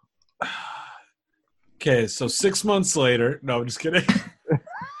 Okay, so 6 months later. No, I'm just kidding.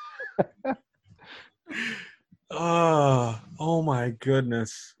 Oh my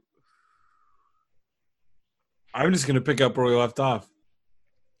goodness. I'm just gonna pick up where we left off.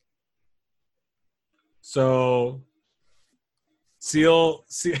 So, seal,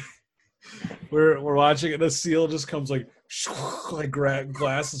 we're watching it. The seal just comes like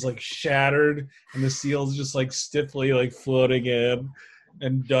glass is like shattered, and the seal's just like stiffly like floating in,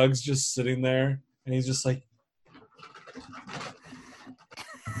 and Doug's just sitting there, and he's just like,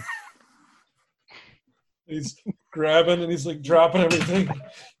 he's grabbing and he's like dropping everything. And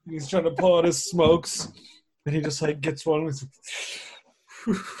he's trying to pull out his smokes, and he just like gets one with.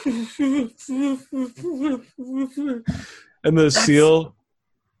 And the seal.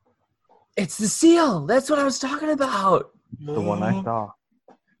 It's the seal. That's what I was talking about. The one I saw.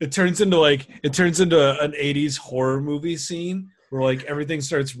 It turns into an 80s horror movie scene where like everything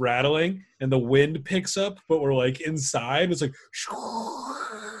starts rattling and the wind picks up, but we're like inside. It's like,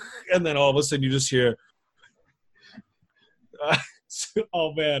 and then all of a sudden you just hear.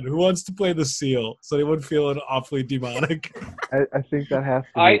 Oh man, who wants to play the seal? Is anyone feeling awfully demonic? I think that has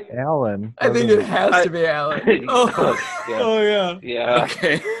to be Alan. I think it has to be Alan. Yeah. Oh yeah. Yeah.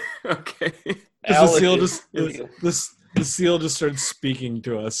 Okay. Because the seal just starts speaking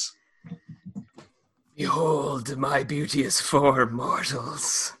to us. Behold my beauteous form,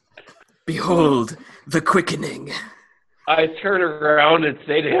 mortals. Behold the quickening. I turn around and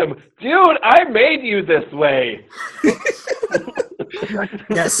say to him, dude, I made you this way.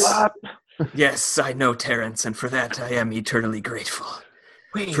 Yes, I know, Terrence, and for that I am eternally grateful.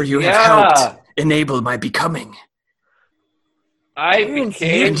 Wait, For you have helped enable my becoming. I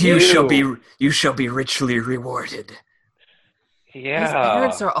became And you shall be richly rewarded. Yeah. his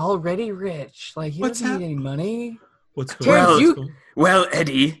parents are already rich. Like, he What's doesn't need any money. What's Terrence, going on? Well,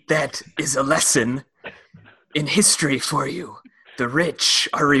 Eddie, that is a lesson in history for you. The rich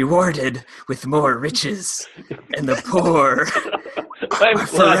are rewarded with more riches, and the poor are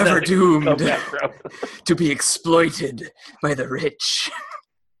forever doomed to be exploited by the rich.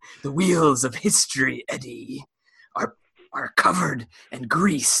 The wheels of history, Eddie, are covered and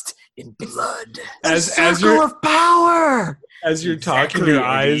greased in blood. As Circle of power. As you're talking,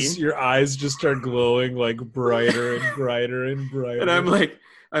 Exactly, your eyes just start glowing like brighter and brighter and brighter. And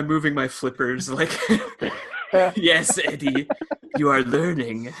I'm moving my flippers like, yes, Eddie, you are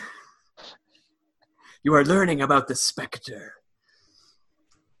learning. You are learning about the specter.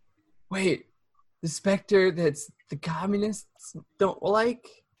 Wait, the specter that's the communists don't like?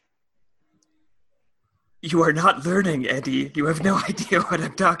 You are not learning, Eddie. You have no idea what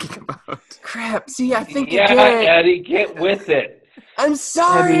I'm talking about. Crap, see, I think you Yeah, did. Eddie, get with it. I'm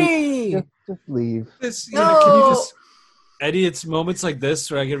sorry. Just leave. Can you just, Eddie? It's moments like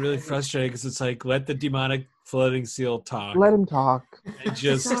this where I get really frustrated because it's like, let the demonic floating seal talk. Let him talk. And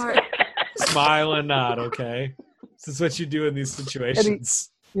just Sorry. smile and nod, okay? This is what you do in these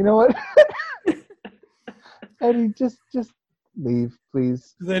situations. You know what? Eddie, just leave,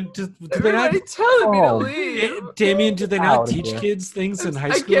 please. Then do they Everybody not, telling me to Oh. leave. Damien? Do they not Outta teach here. kids things in high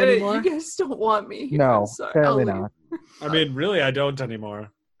I school get it. anymore? You guys don't want me here. No, I'm sorry. apparently I'll leave. not. I mean, really, I don't anymore.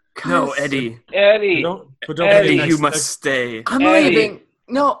 No, Eddie. Eddie. But don't Eddie, forget Eddie, you next- must stay. I'm Eddie. leaving.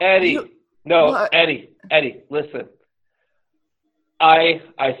 No, Eddie. you- No, What? Eddie. Eddie, listen. I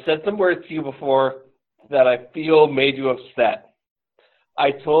said some words to you before that I feel made you upset.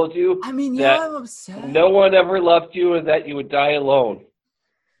 I told you I mean, that yeah, I'm upset. no one ever loved you and that you would die alone.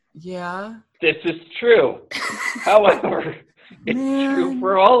 Yeah. This is true. However, it's true Man.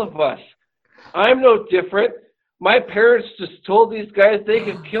 for all of us. I'm no different. My parents just told these guys they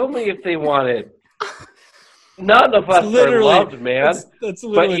could kill me if they wanted. None of us are loved, man. That's But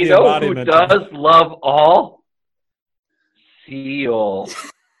literally you the know who embodiment of does love all? Seal.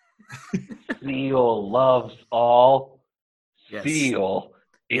 Seal loves all. Yes. Seal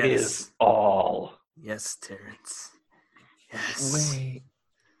Yes. is all. Yes, Terrence. Yes. Wait.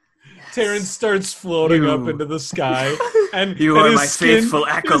 Terrence starts floating up You- into the sky, and You and are his my faithful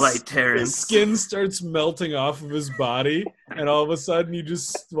acolyte, his Terrence. skin starts melting off of his body, and all of a sudden you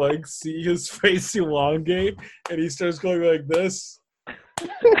just like see his face elongate, and he starts going like this.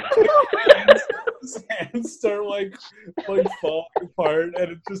 His hands start like falling apart,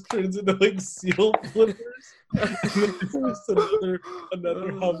 and it just turns into like seal flippers. And then it's just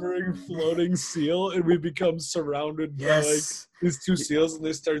another hovering, floating seal, and we become surrounded by like Yes. these two seals, and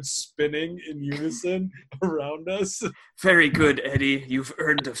they start spinning in unison around us. Very good, Eddie. You've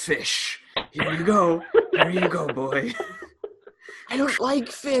earned a fish. Here you go. Here you go, boy. I don't like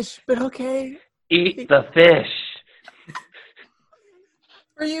fish, but okay. Eat the fish.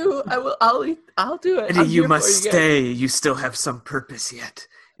 For you, I'll do it. Eddie, I'm you here must for you guys. stay. You still have some purpose yet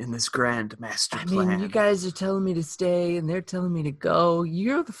in this grand master I plan. mean, you guys are telling me to stay, and they're telling me to go.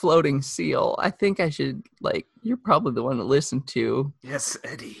 You're the floating seal. I think I should, you're probably the one to listen to. Yes,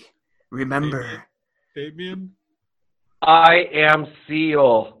 Eddie. Remember. Damien? I am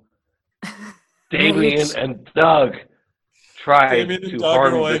Seal. Damien Right. and Doug tried Damien and to Doug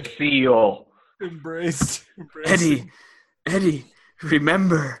harm are the like- seal. Embraced. Eddie,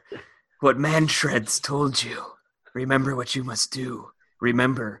 remember what Manshreds told you. Remember what you must do.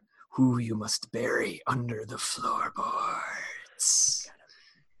 Remember who you must bury under the floorboards.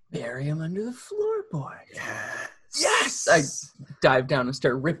 Bury him under the floorboard. Yes. Yes! I dive down and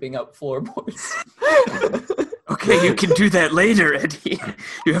start ripping up floorboards. Okay, you can do that later, Eddie.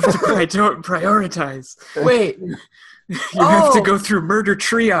 You have to prioritize. Wait, You have to Oh. go through murder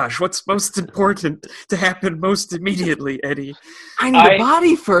triage. What's most important to happen most immediately, Eddie? I need a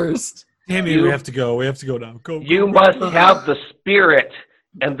body first. Damien, You- we have to go. We have to go now. Go. You go. must have the spirit,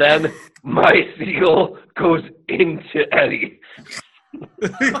 and then my seal goes into Eddie.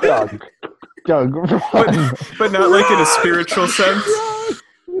 Doug, run. But not like in a spiritual sense.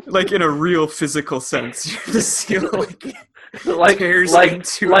 Like in a real physical sense. You're the seal like tears like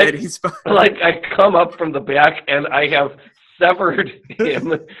into like, Eddie's body. like I come up from the back and I have severed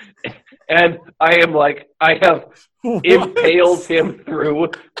him, and I have impaled him through,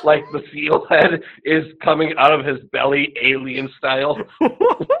 like the seal head is coming out of his belly, alien style.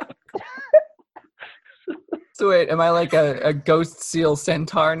 So wait, am I like a ghost seal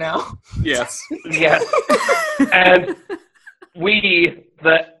centaur now? Yes. Yes, and we,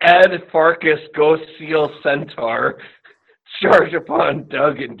 the Ed Farkas Ghost Seal Centaur, charge upon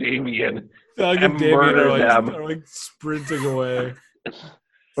Doug and Damien. Doug and and Damien murder them. are like sprinting away.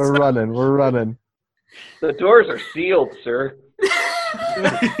 We're running. The doors are sealed, sir.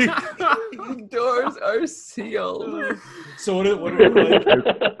 Doors are sealed. So what are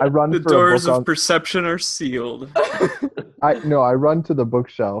like? I run The for doors a book of perception are sealed. I run to the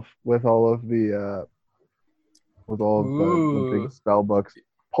bookshelf with all of the Ooh. big spell books,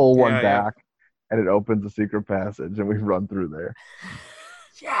 pull one Yeah, yeah. back, and it opens a secret passage, and we run through there.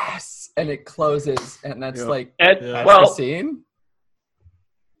 Yes, and it closes, and that's Yep. like And Yeah. that's the well, scene.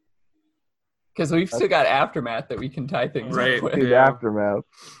 Because we've still got aftermath that we can tie things Right. up with. The Yeah. aftermath.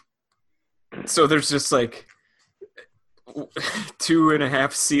 So there's just like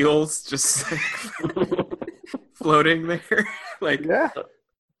 2.5 seals just like, floating there. Like, Yeah.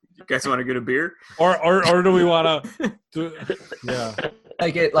 you guys want to get a beer? Or do we want to? Yeah.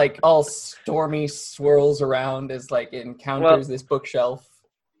 Like it, like all stormy swirls around as like it encounters this bookshelf.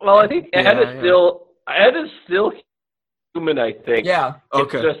 well, I think Ed Yeah, is still human. I think. Yeah,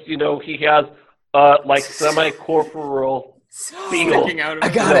 Okay. It's just he has like semi-corporeal seal. Sticking out of I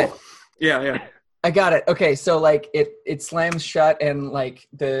it. got it. Yeah. I got it. Okay, so like it slams shut, and like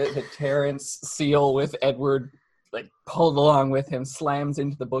the Terrence seal with Edward like pulled along with him slams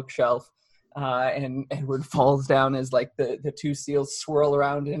into the bookshelf, and Edward falls down as like the two seals swirl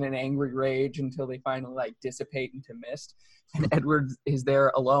around in an angry rage until they finally like dissipate into mist, and Edward is there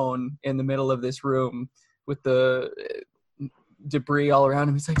alone in the middle of this room with the debris all around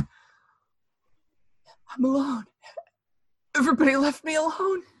him. He's like, "I'm alone. Everybody left me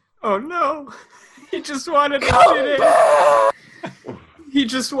alone." Oh no. He just wanted to fit in. He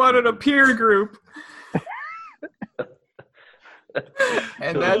just wanted a peer group.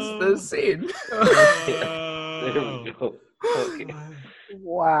 And that's the scene. There we go. Okay.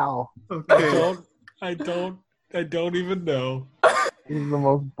 Wow. Okay. I don't even know. This is the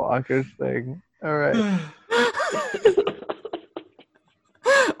most bonkers thing. All right.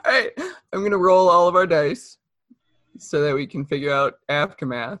 Alright, I'm gonna roll all of our dice so that we can figure out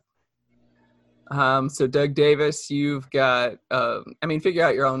aftermath. So Doug Davis, you've got figure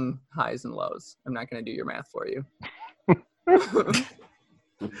out your own highs and lows. I'm not gonna do your math for you.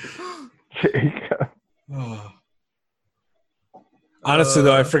 Oh. Honestly,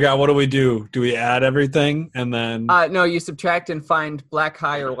 though, I forgot. What do? Do we add everything and then? No, you subtract and find black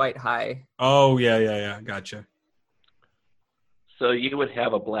high or white high. Oh, yeah. Gotcha. So you would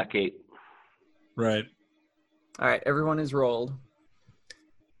have a black 8. Right. All right, everyone is rolled.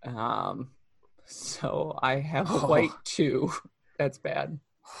 So I have a white 2. That's bad.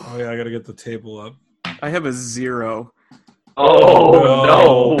 Oh, yeah, I got to get the table up. I have a 0. Oh,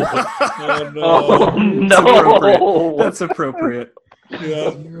 no. no. Oh, no. Oh, no. That's appropriate.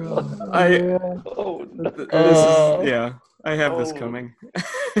 Yeah. Oh, no. This is, yeah, I have this coming.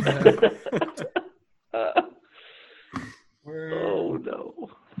 Oh, no.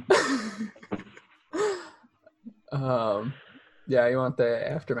 Yeah, you want the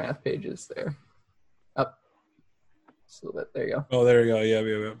aftermath pages there. Up. So that there you go. Oh, there you go.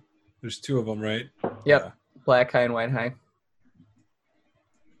 Yeah. There's 2 of them, right? Yep. Yeah. Black high and white high.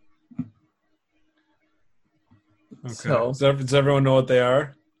 Okay. So, Does everyone know what they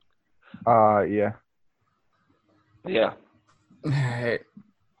are? Yeah. Yeah.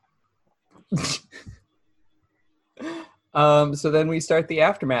 all right. So then we start the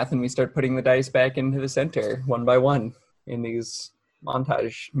aftermath and we start putting the dice back into the center one by one in these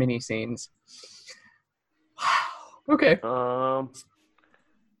montage mini scenes. Okay.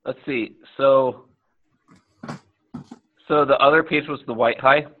 Let's see. So the other page was the white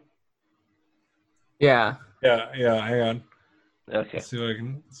high. Yeah. Yeah. Hang on. Okay. Let's see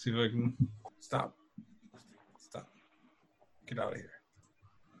if I can stop. Get out of here.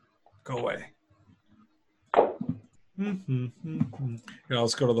 Go away. Yeah,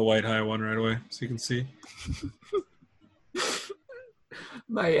 let's go to the white high one right away so you can see.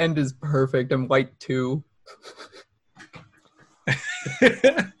 My end is perfect. I'm white 2.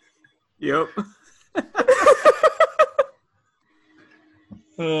 Yep.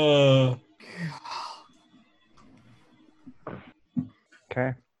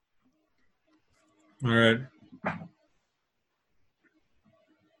 Okay. All right.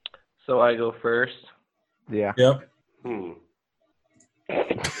 So I go first. Yeah. Yep.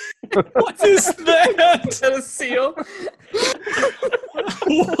 What is that? Is that a seal?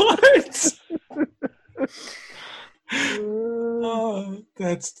 What? Oh,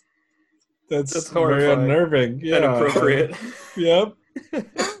 that's very horrifying. unnerving. Yeah. Inappropriate. Yep.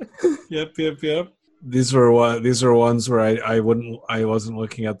 Yep. These were ones where I wasn't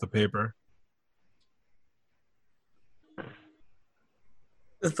looking at the paper.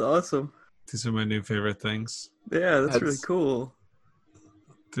 That's awesome. These are my new favorite things. Yeah, that's really cool.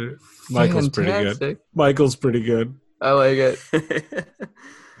 Dude, Michael's pretty good. Fantastic. Michael's pretty good. I like it.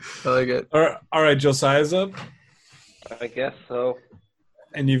 I like it. All right, Josiah's up, I guess so.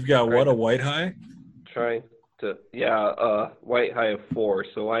 and you've got what, a white high? Trying to, white high of 4.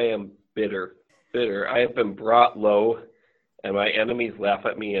 So I am bitter. I have been brought low, and my enemies laugh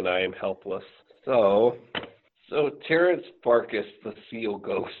at me, and I am helpless. So Terrence Farkas, the seal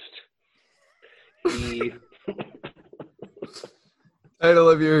ghost. He. Title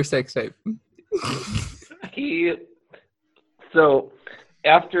of your sex tape. So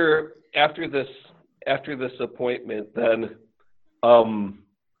after this appointment, then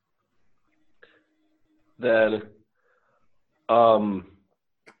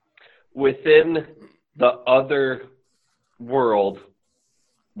within the other world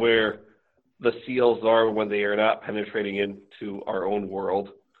where the seals are when they are not penetrating into our own world,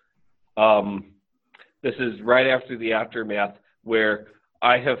 this is right after the aftermath where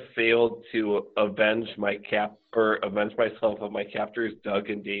I have failed to avenge myself of my captors,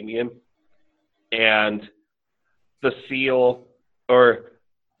 Doug and Damien. And the seal, or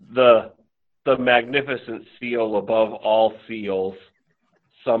the magnificent seal above all seals,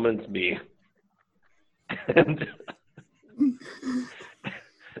 summons me.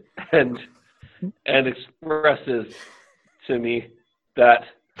 And expresses to me that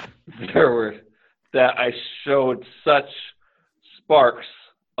I showed such sparks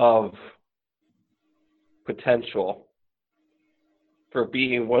of potential for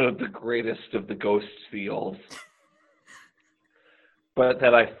being one of the greatest of the ghost seals, but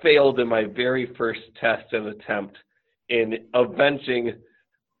that I failed in my very first test and attempt in avenging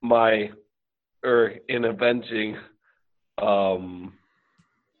myself,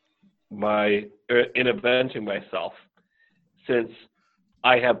 since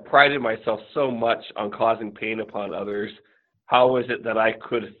I have prided myself so much on causing pain upon others. How is it that I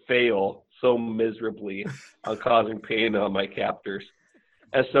could fail so miserably on causing pain on my captors?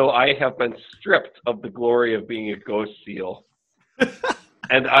 And so I have been stripped of the glory of being a ghost seal.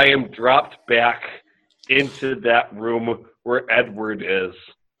 And I am dropped back into that room where Edward is.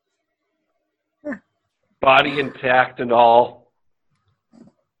 Body intact and all.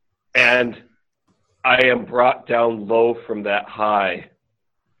 And I am brought down low from that high.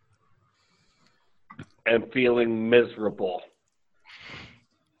 And feeling miserable.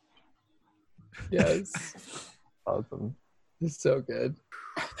 Yes. Awesome. It's so good.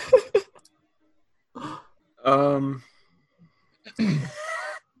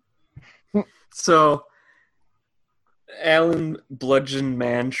 So Alan Bludgeon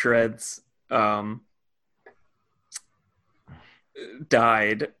Man Shreds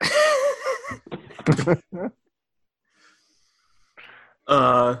died.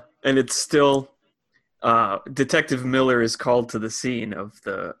 And it's still Detective Miller is called to the scene of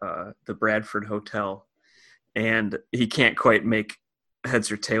the Bradford Hotel, and he can't quite make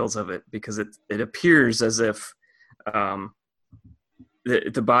heads or tails of it because it appears as if the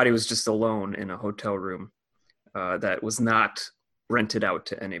body was just alone in a hotel room that was not rented out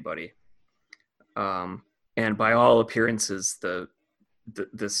to anybody. And by all appearances,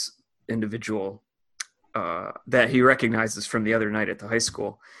 this individual that he recognizes from the other night at the high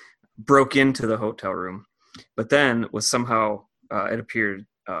school broke into the hotel room, but then was somehow, it appeared,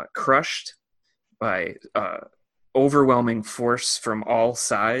 crushed by overwhelming force from all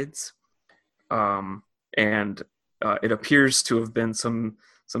sides. And it appears to have been some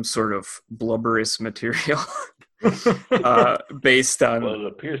sort of blubberous material based on. Well, it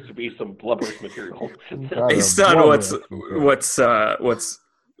appears to be some blubberous material. Based on what's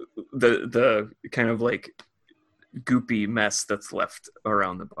the kind of like goopy mess that's left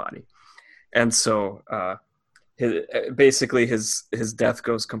around the body. And so his death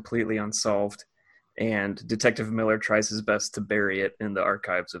goes completely unsolved, and Detective Miller tries his best to bury it in the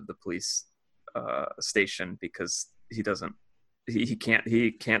archives of the police station because he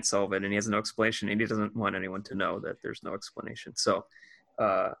can't solve it, and he has no explanation, and he doesn't want anyone to know that there's no explanation. So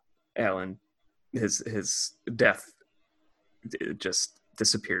Alan, his death just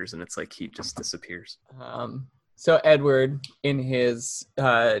disappears, and it's like he just disappears. So Edward, in his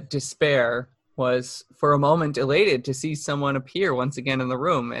despair, was for a moment elated to see someone appear once again in the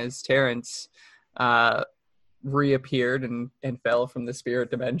room as Terrence reappeared and fell from the spirit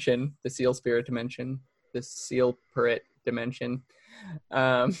dimension, the seal spirit dimension, the seal pirate dimension,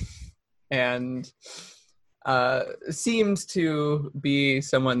 and seemed to be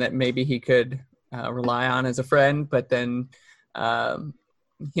someone that maybe he could rely on as a friend, but then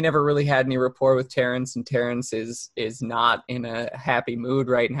he never really had any rapport with Terrence, and Terrence is not in a happy mood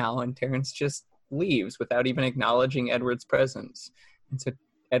right now, and Terrence just leaves without even acknowledging Edward's presence. And so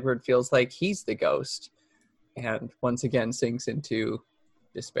Edward feels like he's the ghost, and once again sinks into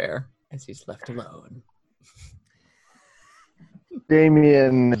despair as he's left alone.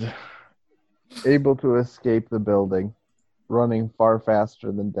 Damien is able to escape the building, running far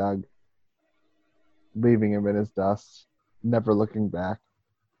faster than Doug, leaving him in his dust, never looking back,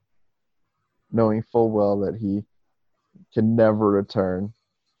 knowing full well that he can never return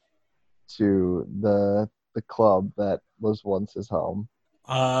to the club that was once his home.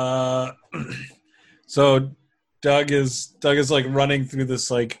 So Doug is like running through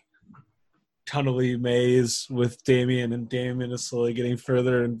this like tunnely maze with Damien, and Damien is slowly getting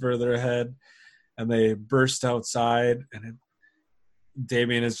further and further ahead, and they burst outside, and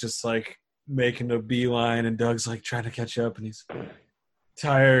Damien is just like making a beeline, and Doug's like trying to catch up, and he's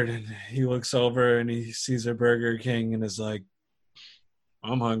tired, and he looks over and he sees a Burger King and is like,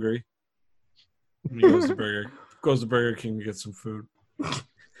 I'm hungry. And he goes to Burger King to get some food.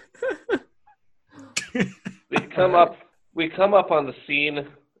 We come up on the scene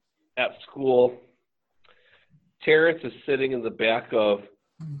at school. Terrence is sitting in the back of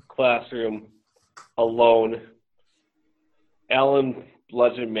classroom alone. Alan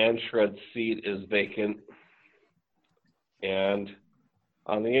Bludgeon Manshred's seat is vacant. And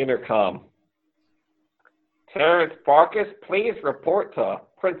on the intercom, Terrence Farkas, please report to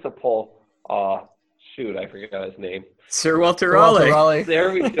Principal. I forgot his name. Sir Walter Raleigh.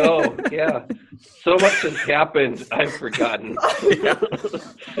 There we go. Yeah. So much has happened, I've forgotten.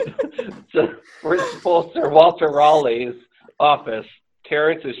 So, Principal Sir Walter Raleigh's office,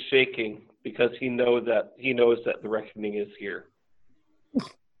 Terrence is shaking because he knows that the reckoning is here.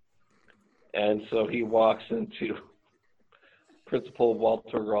 And so he walks into Principal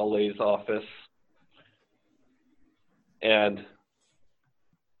Walter Raleigh's office, and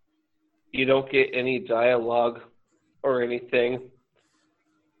you don't get any dialogue or anything,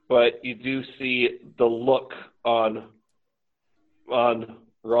 but you do see the look on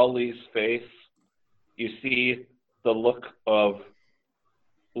Raleigh's face. You see the look of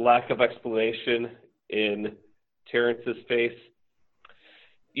lack of explanation in Terrence's face.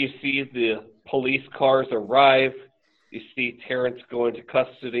 You see the police cars arrive. You see Terrence go into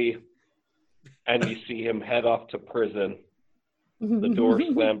custody, and you see him head off to prison. The door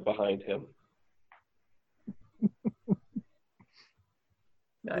slammed behind him.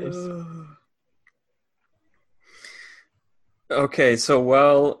 Nice. Okay, so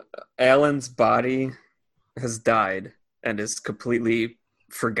while Alan's body has died and is completely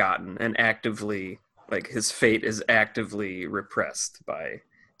forgotten and actively, like his fate is actively repressed by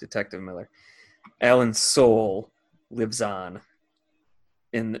Detective Miller, Alan's soul lives on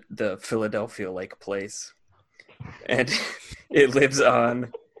in the Philadelphia Lake Place. And it lives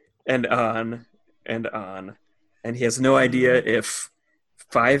on and on and on. And he has no idea if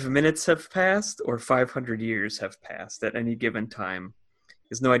 5 minutes have passed or 500 years have passed at any given time. He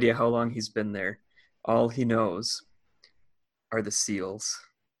has no idea how long he's been there. All he knows are the seals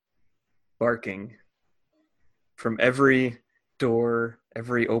barking from every door,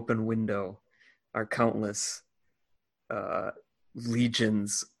 every open window are countless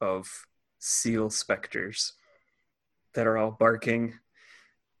legions of seal specters that are all barking,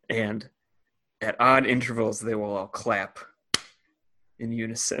 and at odd intervals they will all clap in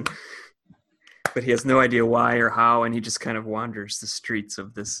unison. But he has no idea why or how, and he just kind of wanders the streets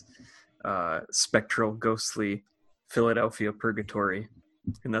of this spectral, ghostly Philadelphia purgatory,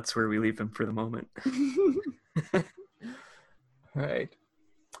 and that's where we leave him for the moment. Right.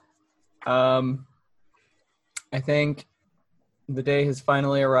 I think the day has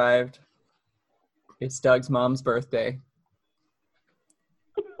finally arrived. It's Doug's mom's birthday.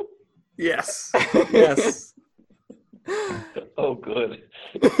 Yes. Yes. Oh, good.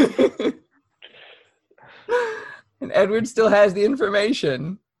 And Edward still has the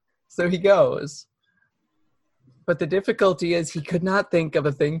information, so he goes. But the difficulty is he could not think of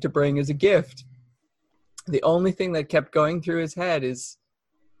a thing to bring as a gift. The only thing that kept going through his head is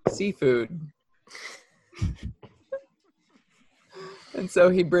seafood. And so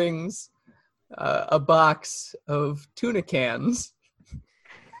he brings a box of tuna cans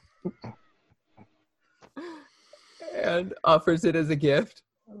and offers it as a gift,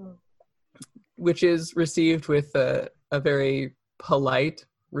 which is received with a very polite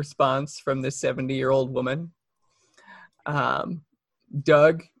response from this 70-year-old woman.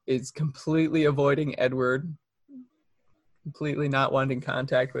 Doug is completely avoiding Edward, completely not wanting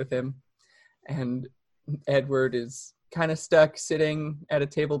contact with him. And Edward is kind of stuck sitting at a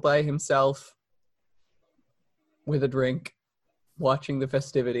table by himself with a drink, watching the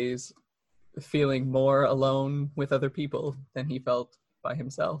festivities, feeling more alone with other people than he felt by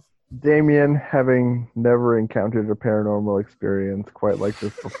himself. Damien, having never encountered a paranormal experience quite like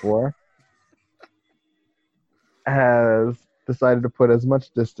this before, has decided to put as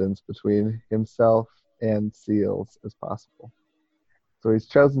much distance between himself and seals as possible. So he's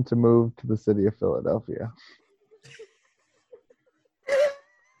chosen to move to the city of Philadelphia.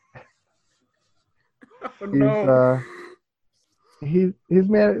 Oh, no. He's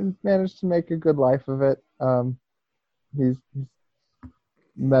managed to make a good life of it. He's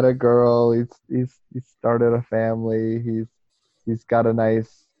met a girl. He's started a family. He's got a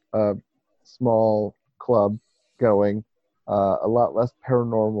nice small club going. A lot less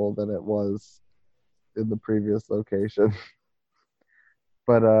paranormal than it was in the previous location.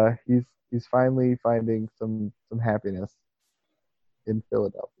 But he's finally finding some happiness in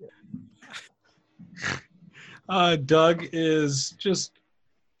Philadelphia. Doug is just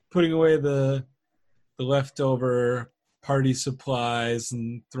putting away the leftover party supplies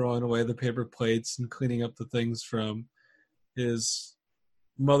and throwing away the paper plates and cleaning up the things from his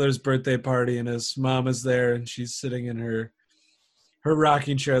mother's birthday party. And his mom is there, and she's sitting in her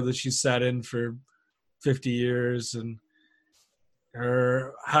rocking chair that she sat in for 50 years, and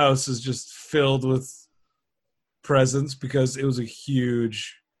her house is just filled with presents because it was a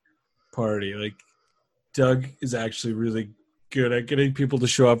huge party. Like, Doug is actually really good at getting people to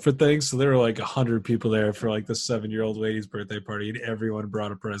show up for things. So there were like 100 people there for like the 7-year-old lady's birthday party, and everyone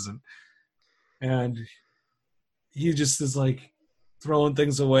brought a present. And he just is like throwing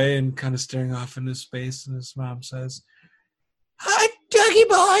things away and kind of staring off into space. And his mom says, "Hi, Dougie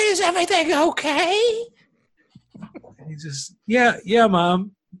boy, is everything okay?" And he just, yeah,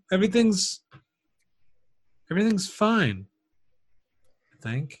 Mom, everything's fine, I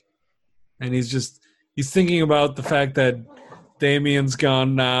think. And he's thinking about the fact that Damien's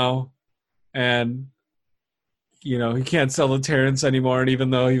gone now, and he can't sell to Terrence anymore. And even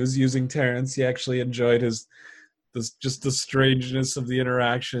though he was using Terrence, he actually enjoyed just the strangeness of the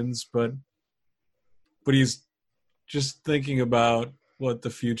interactions. But he's just thinking about what the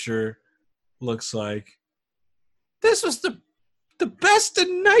future looks like. This was the best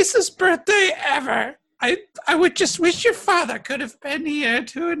and nicest birthday ever. I would just wish your father could have been here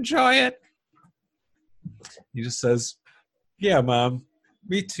to enjoy it. He just says, "Yeah, Mom,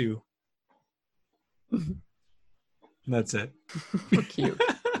 me too." And that's it. Cute.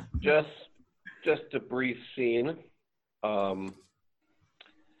 Just a brief scene.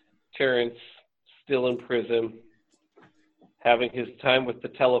 Terrence still in prison, having his time with the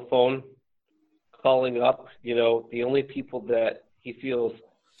telephone, calling up, the only people that he feels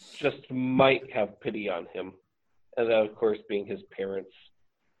just might have pity on him. And that, of course, being his parents.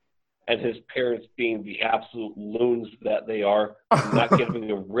 And his parents being the absolute loons that they are, not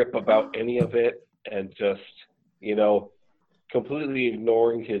giving a rip about any of it, and just, completely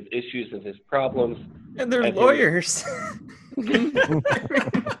ignoring his issues and his problems. And they're lawyers.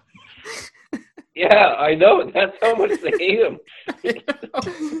 Yeah, I know. That's how much they hate him.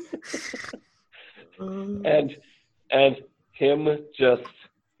 And him just,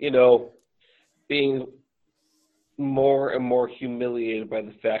 being more and more humiliated by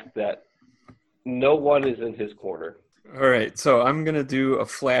the fact that no one is in his corner. All right, so I'm going to do a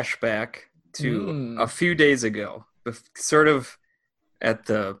flashback to a few days ago, sort of at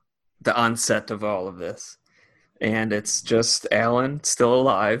the onset of all of this. And it's just Alan, still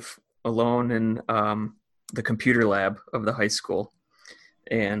alive, alone in the computer lab of the high school.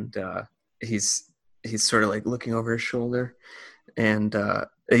 And he's sort of like looking over his shoulder. And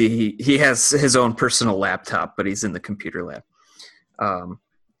he has his own personal laptop, but he's in the computer lab.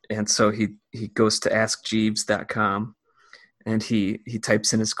 And so he goes to askjeeves.com, and he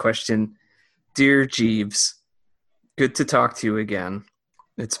types in his question, "Dear Jeeves, good to talk to you again.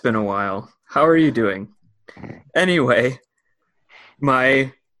 It's been a while. How are you doing? Anyway,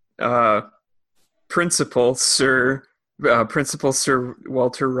 my Principal Sir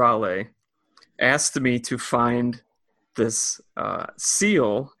Walter Raleigh asked me to find this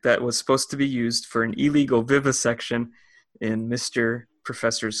seal that was supposed to be used for an illegal vivisection in Mr.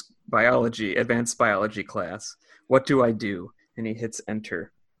 Professor's advanced biology class. What do I do?" And he hits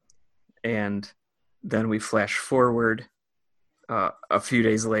enter. And then we flash forward a few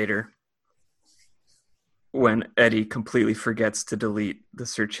days later when Eddie completely forgets to delete the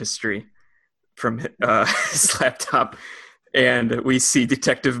search history from his laptop. And we see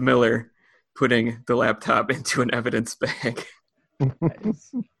Detective Miller putting the laptop into an evidence bag.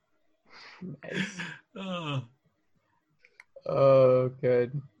 Nice. Oh,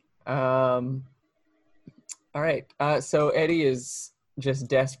 good. All right. So Eddie is just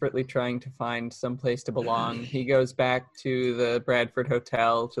desperately trying to find some place to belong. He goes back to the Bradford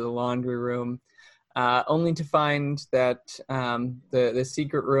Hotel, to the laundry room, only to find that the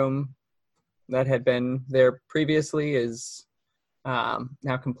secret room that had been there previously is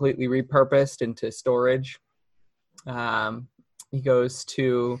now completely repurposed into storage. He goes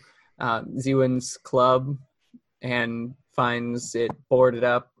to Zewin's club and finds it boarded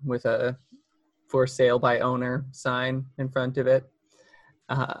up with a "for sale by owner" sign in front of it.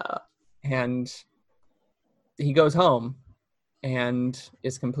 And he goes home and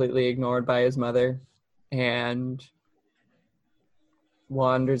is completely ignored by his mother and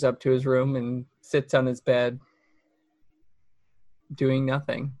wanders up to his room and sits on his bed doing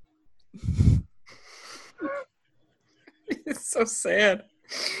nothing. It's so sad.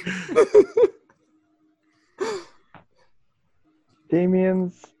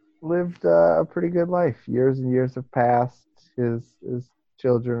 Damien's lived a pretty good life. Years and years have passed. His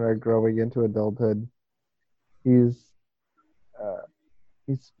children are growing into adulthood. He's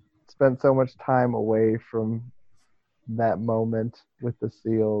spent so much time away from that moment with the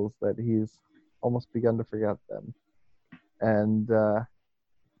seals that he's almost begun to forget them. And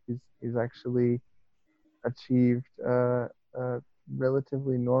he's actually achieved a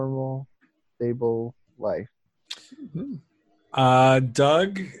relatively normal, stable life.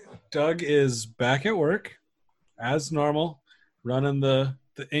 Doug is back at work as normal, running the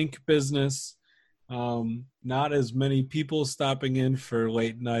ink business. Not as many people stopping in for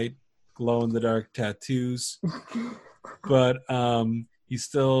late night glow-in-the-dark tattoos. But he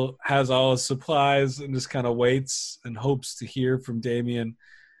still has all his supplies and just kind of waits and hopes to hear from Damien.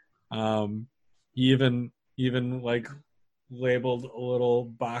 He even like labeled a little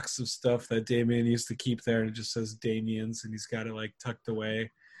box of stuff that Damien used to keep there, and it just says Damien's, and he's got it like tucked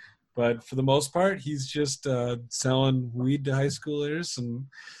away. But for the most part, he's just selling weed to high schoolers and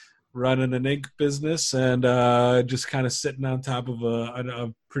running an ink business, and just kind of sitting on top of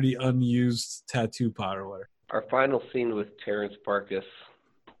a pretty unused tattoo parlor. Our final scene with Terrence Parkus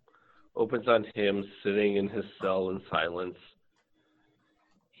opens on him sitting in his cell in silence.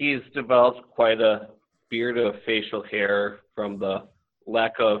 He's developed quite a beard of facial hair from the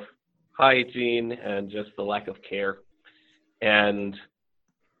lack of hygiene and just the lack of care. And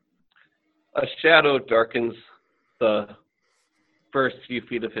a shadow darkens the first few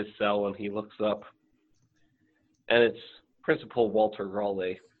feet of his cell when he looks up. And it's Principal Walter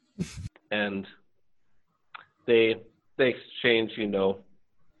Raleigh. And they exchange,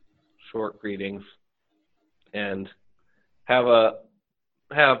 short greetings and have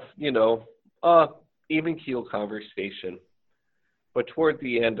even keel conversation. But toward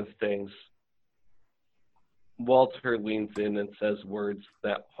the end of things, Walter leans in and says words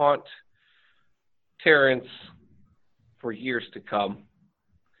that haunt Terrence for years to come.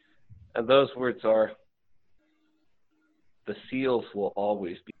 And those words are, "The seals will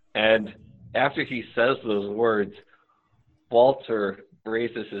always be." And after he says those words, Walter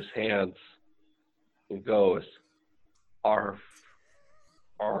raises his hands and goes, "Arf,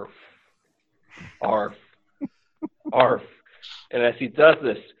 arf, arf, arf." And as he does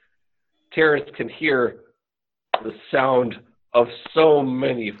this, Terrence can hear the sound of so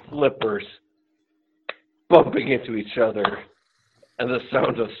many flippers bumping into each other, and the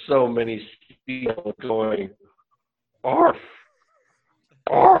sound of so many seals going, "Arf,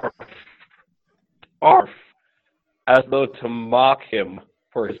 arf, arf," as though to mock him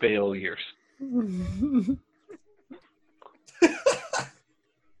for his failures.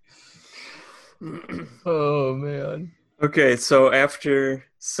 Oh, man. Okay, so after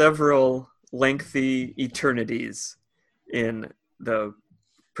several lengthy eternities in the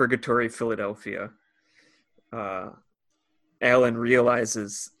Purgatory Philadelphia, Alan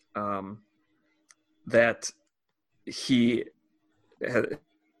realizes that he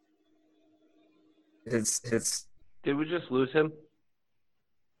his Did we just lose him?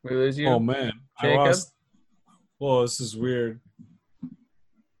 We lose you? Oh man, Jacob? I lost. Whoa, this is weird.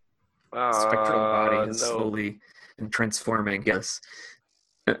 spectral body is slowly and transforming. Yes.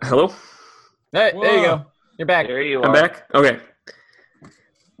 Hello? Hey, there you go. You're back. There you I'm are. back? Okay.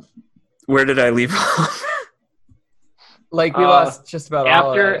 Where did I leave off? Like we lost just about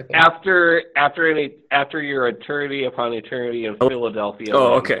all of that, I think. after your eternity upon eternity in Philadelphia.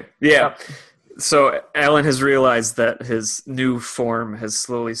 Oh, okay. Yeah. So Alan has realized that his new form has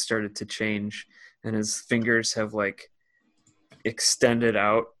slowly started to change, and his fingers have like extended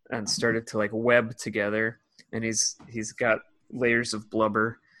out and started to like web together, and he's got layers of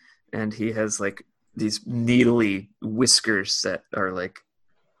blubber, and he has like these needly whiskers that are like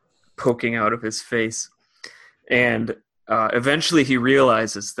poking out of his face. And eventually he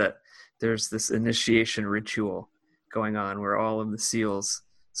realizes that there's this initiation ritual going on where all of the seals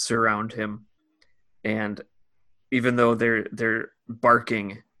surround him, and even though they're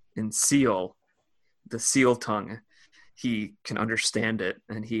barking in seal, the seal tongue, he can understand it,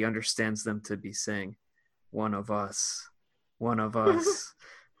 and he understands them to be saying, "One of us, one of us,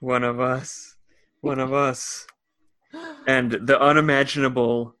 one of us, one of us." And the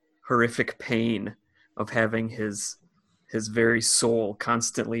unimaginable horrific pain of having his very soul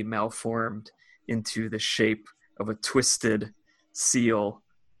constantly malformed into the shape of a twisted seal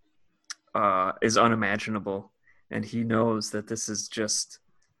is unimaginable, and he knows that this is just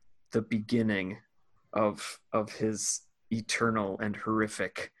the beginning of his eternal and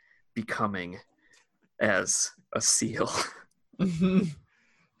horrific becoming as a seal. The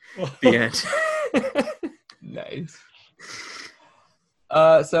end. Nice.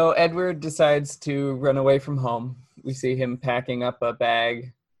 So Edward decides to run away from home. We see him packing up a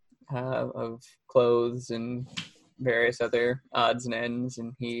bag of clothes and various other odds and ends,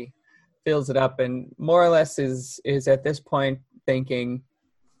 and he fills it up and more or less is at this point thinking,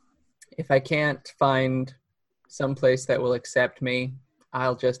 if I can't find some place that will accept me,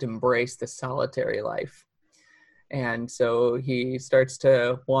 I'll just embrace the solitary life. And so he starts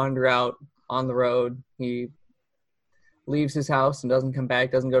to wander out on the road. He leaves his house and doesn't come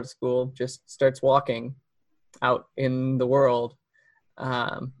back, doesn't go to school, just starts walking out in the world.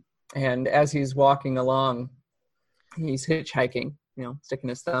 And as he's walking along, he's hitchhiking, sticking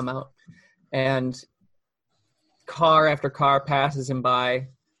his thumb out. And car after car passes him by.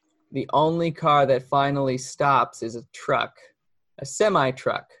 The only car that finally stops is a truck, a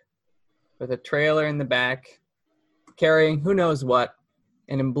semi-truck, with a trailer in the back, carrying who knows what,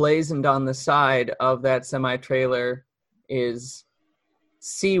 and emblazoned on the side of that semi-trailer is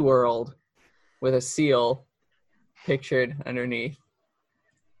SeaWorld with a seal pictured underneath.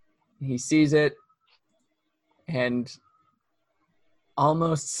 He sees it and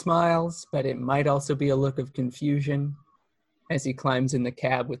almost smiles, but it might also be a look of confusion as he climbs in the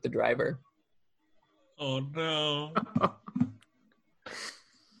cab with the driver. Oh no.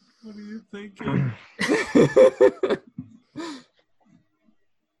 What are you thinking?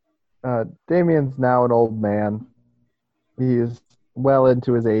 Damien's now an old man. He's well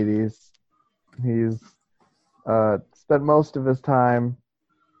into his 80s. He's spent most of his time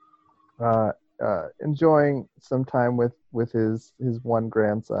enjoying some time with his one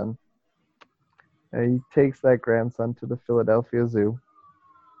grandson. And he takes that grandson to the Philadelphia Zoo.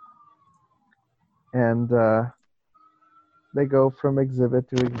 And they go from exhibit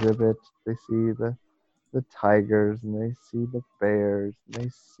to exhibit. They see the tigers, and they see the bears, and they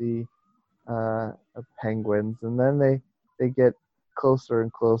see penguins, and then they get closer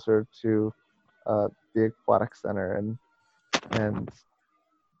and closer to the aquatic center, and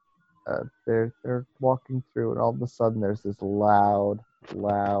they're walking through, and all of a sudden there's this loud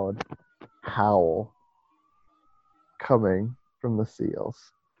howl coming from the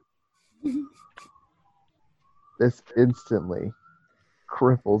seals. This instantly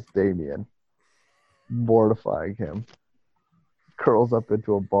cripples Damien, mortifying him, curls up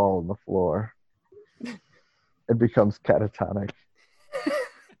into a ball on the floor, and becomes catatonic,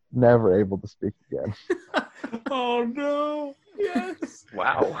 never able to speak again. Oh no. Yes.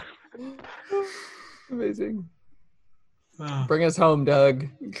 Wow. Amazing. Ah. Bring us home, Doug.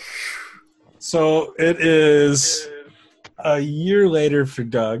 So it is a year later for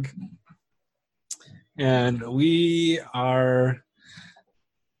Doug, and we are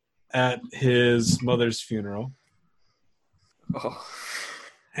at his mother's funeral. Oh.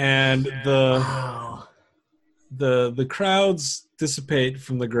 And the crowds dissipate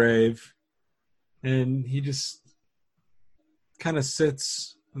from the grave, and he just kind of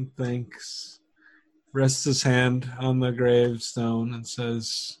sits and thinks, rests his hand on the gravestone, and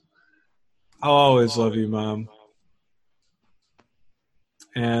says, "I'll always love you, Mom."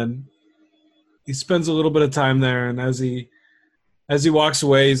 And he spends a little bit of time there, and as he walks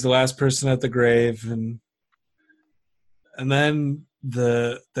away, he's the last person at the grave, and then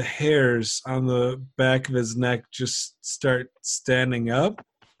the hairs on the back of his neck just start standing up,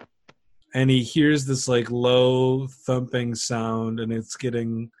 and he hears this like low thumping sound, and it's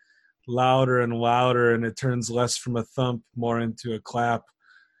getting louder and louder, and it turns less from a thump more into a clap,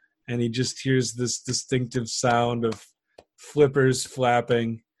 and he just hears this distinctive sound of flippers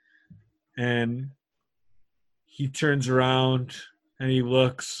flapping, and he turns around and he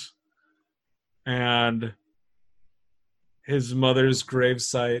looks, and his mother's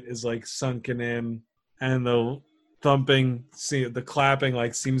gravesite is like sunken in, and the thumping, the clapping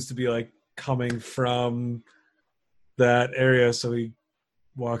like seems to be like coming from that area. So he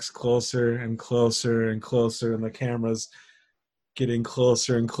walks closer and closer and closer, and the camera's getting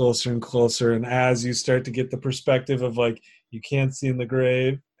closer and closer and closer. And as you start to get the perspective of like you can't see in the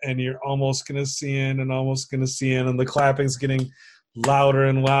grave, and you're almost gonna see in and almost gonna see in, and the clapping's getting louder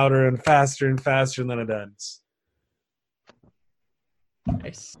and louder and faster, and then it ends.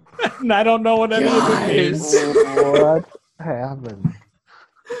 Nice. And I don't know what any of it means. What happened?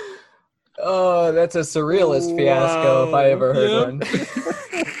 Oh, that's a surrealist fiasco if I ever heard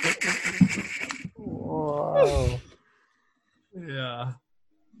Yep. Wow. Yeah.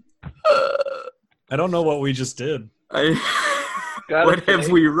 I don't know what we just did. What have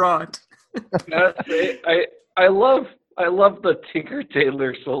we wrought? Gotta say, I love the Tinker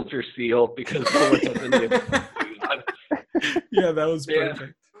Tailor Soldier seal because no one has any of it. Yeah, that was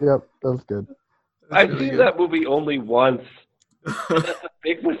perfect. Yep, that was good. I've seen that movie only once. And that's a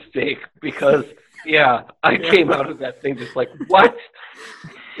big mistake because, yeah, I came out of that thing just like, what?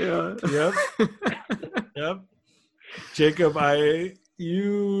 Yeah. Yep. Yep. Jacob,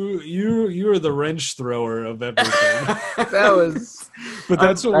 you are the wrench thrower of everything. That was. But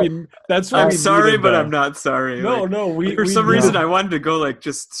that's what we. That's what I'm we sorry, needed but that. I'm not sorry. No, Like, no. We for some needed- reason, I wanted to go like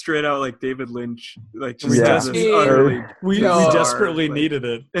just straight out like David Lynch, like just Yeah. as this utterly. we No. desperately like- needed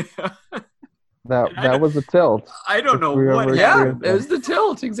it. That was a tilt. I don't know If we what. ever Yeah, experienced it was the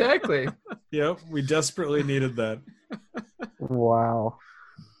tilt, exactly. Yep, we desperately needed that. Wow.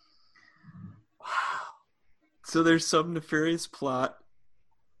 So there's some nefarious plot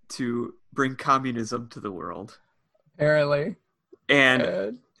to bring communism to the world, Apparently.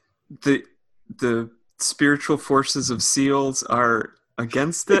 and the spiritual forces of SEALs are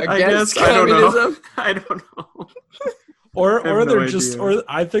against it. I guess communism. I don't know. Or I have they're no just, idea. or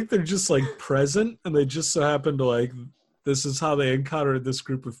I think they're just like present, and they just so happen to like. This is how they encountered this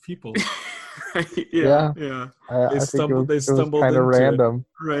group of people. Right? Yeah. Yeah. I think stumbled- they it was stumbled kind of into it. random.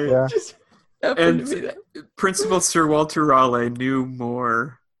 Right. Yeah. Just happened to be And that. Principal Sir Walter Raleigh knew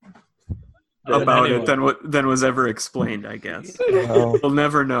more Than about anyone. it than was ever explained, I guess. Oh. We'll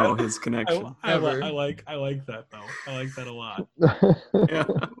never know his connection. I Ever. like that though. I like that a lot. Yeah.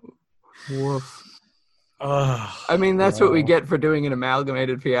 Woof. Ugh. I mean, that's what we Wow. get for doing an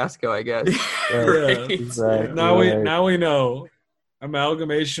amalgamated fiasco, I guess. Right. Exactly. Now we know.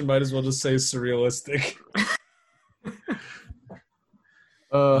 Amalgamation might as well just say surrealistic.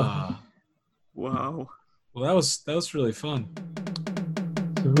 Wow. Well, that was really fun.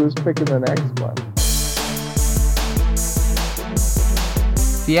 So who's picking the next one?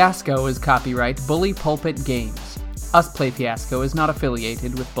 Fiasco is copyright Bully Pulpit Games. Us Play Fiasco is not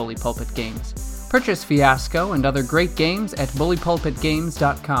affiliated with Bully Pulpit Games. Purchase Fiasco and other great games at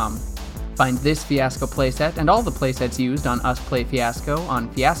bullypulpitgames.com. Find this Fiasco playset and all the playsets used on Us Play Fiasco on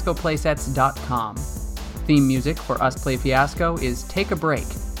fiascoplaysets.com. Theme music for Us Play Fiasco is Take a Break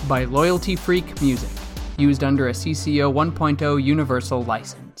by Loyalty Freak Music, used under a CC0 1.0 Universal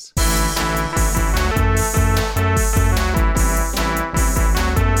license.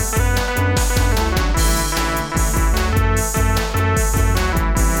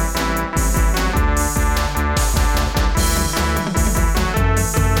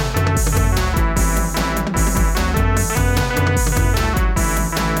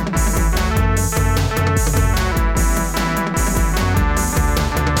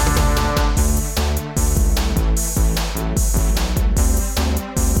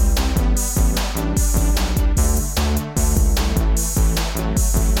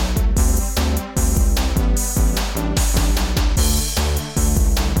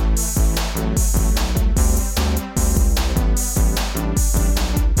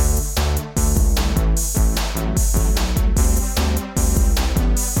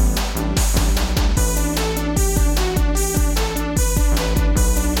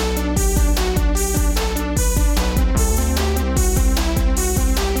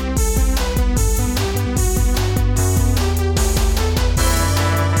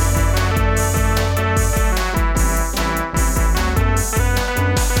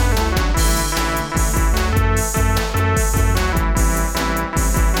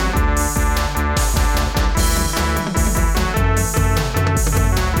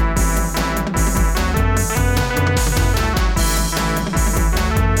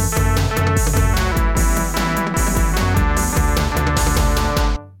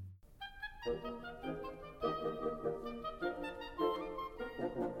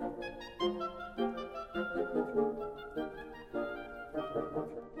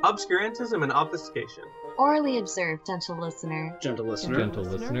 Obscurantism and obfuscation. Orally observed, gentle listener. Gentle listener. Gentle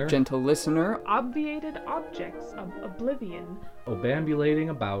listener. Gentle listener, Obviated objects of oblivion. Obambulating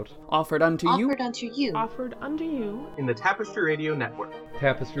about. offered unto you. Offered unto you. Offered unto you. In the Tapestry Radio Network.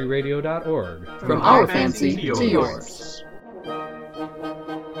 Tapestryradio.org. From our fancy to yours.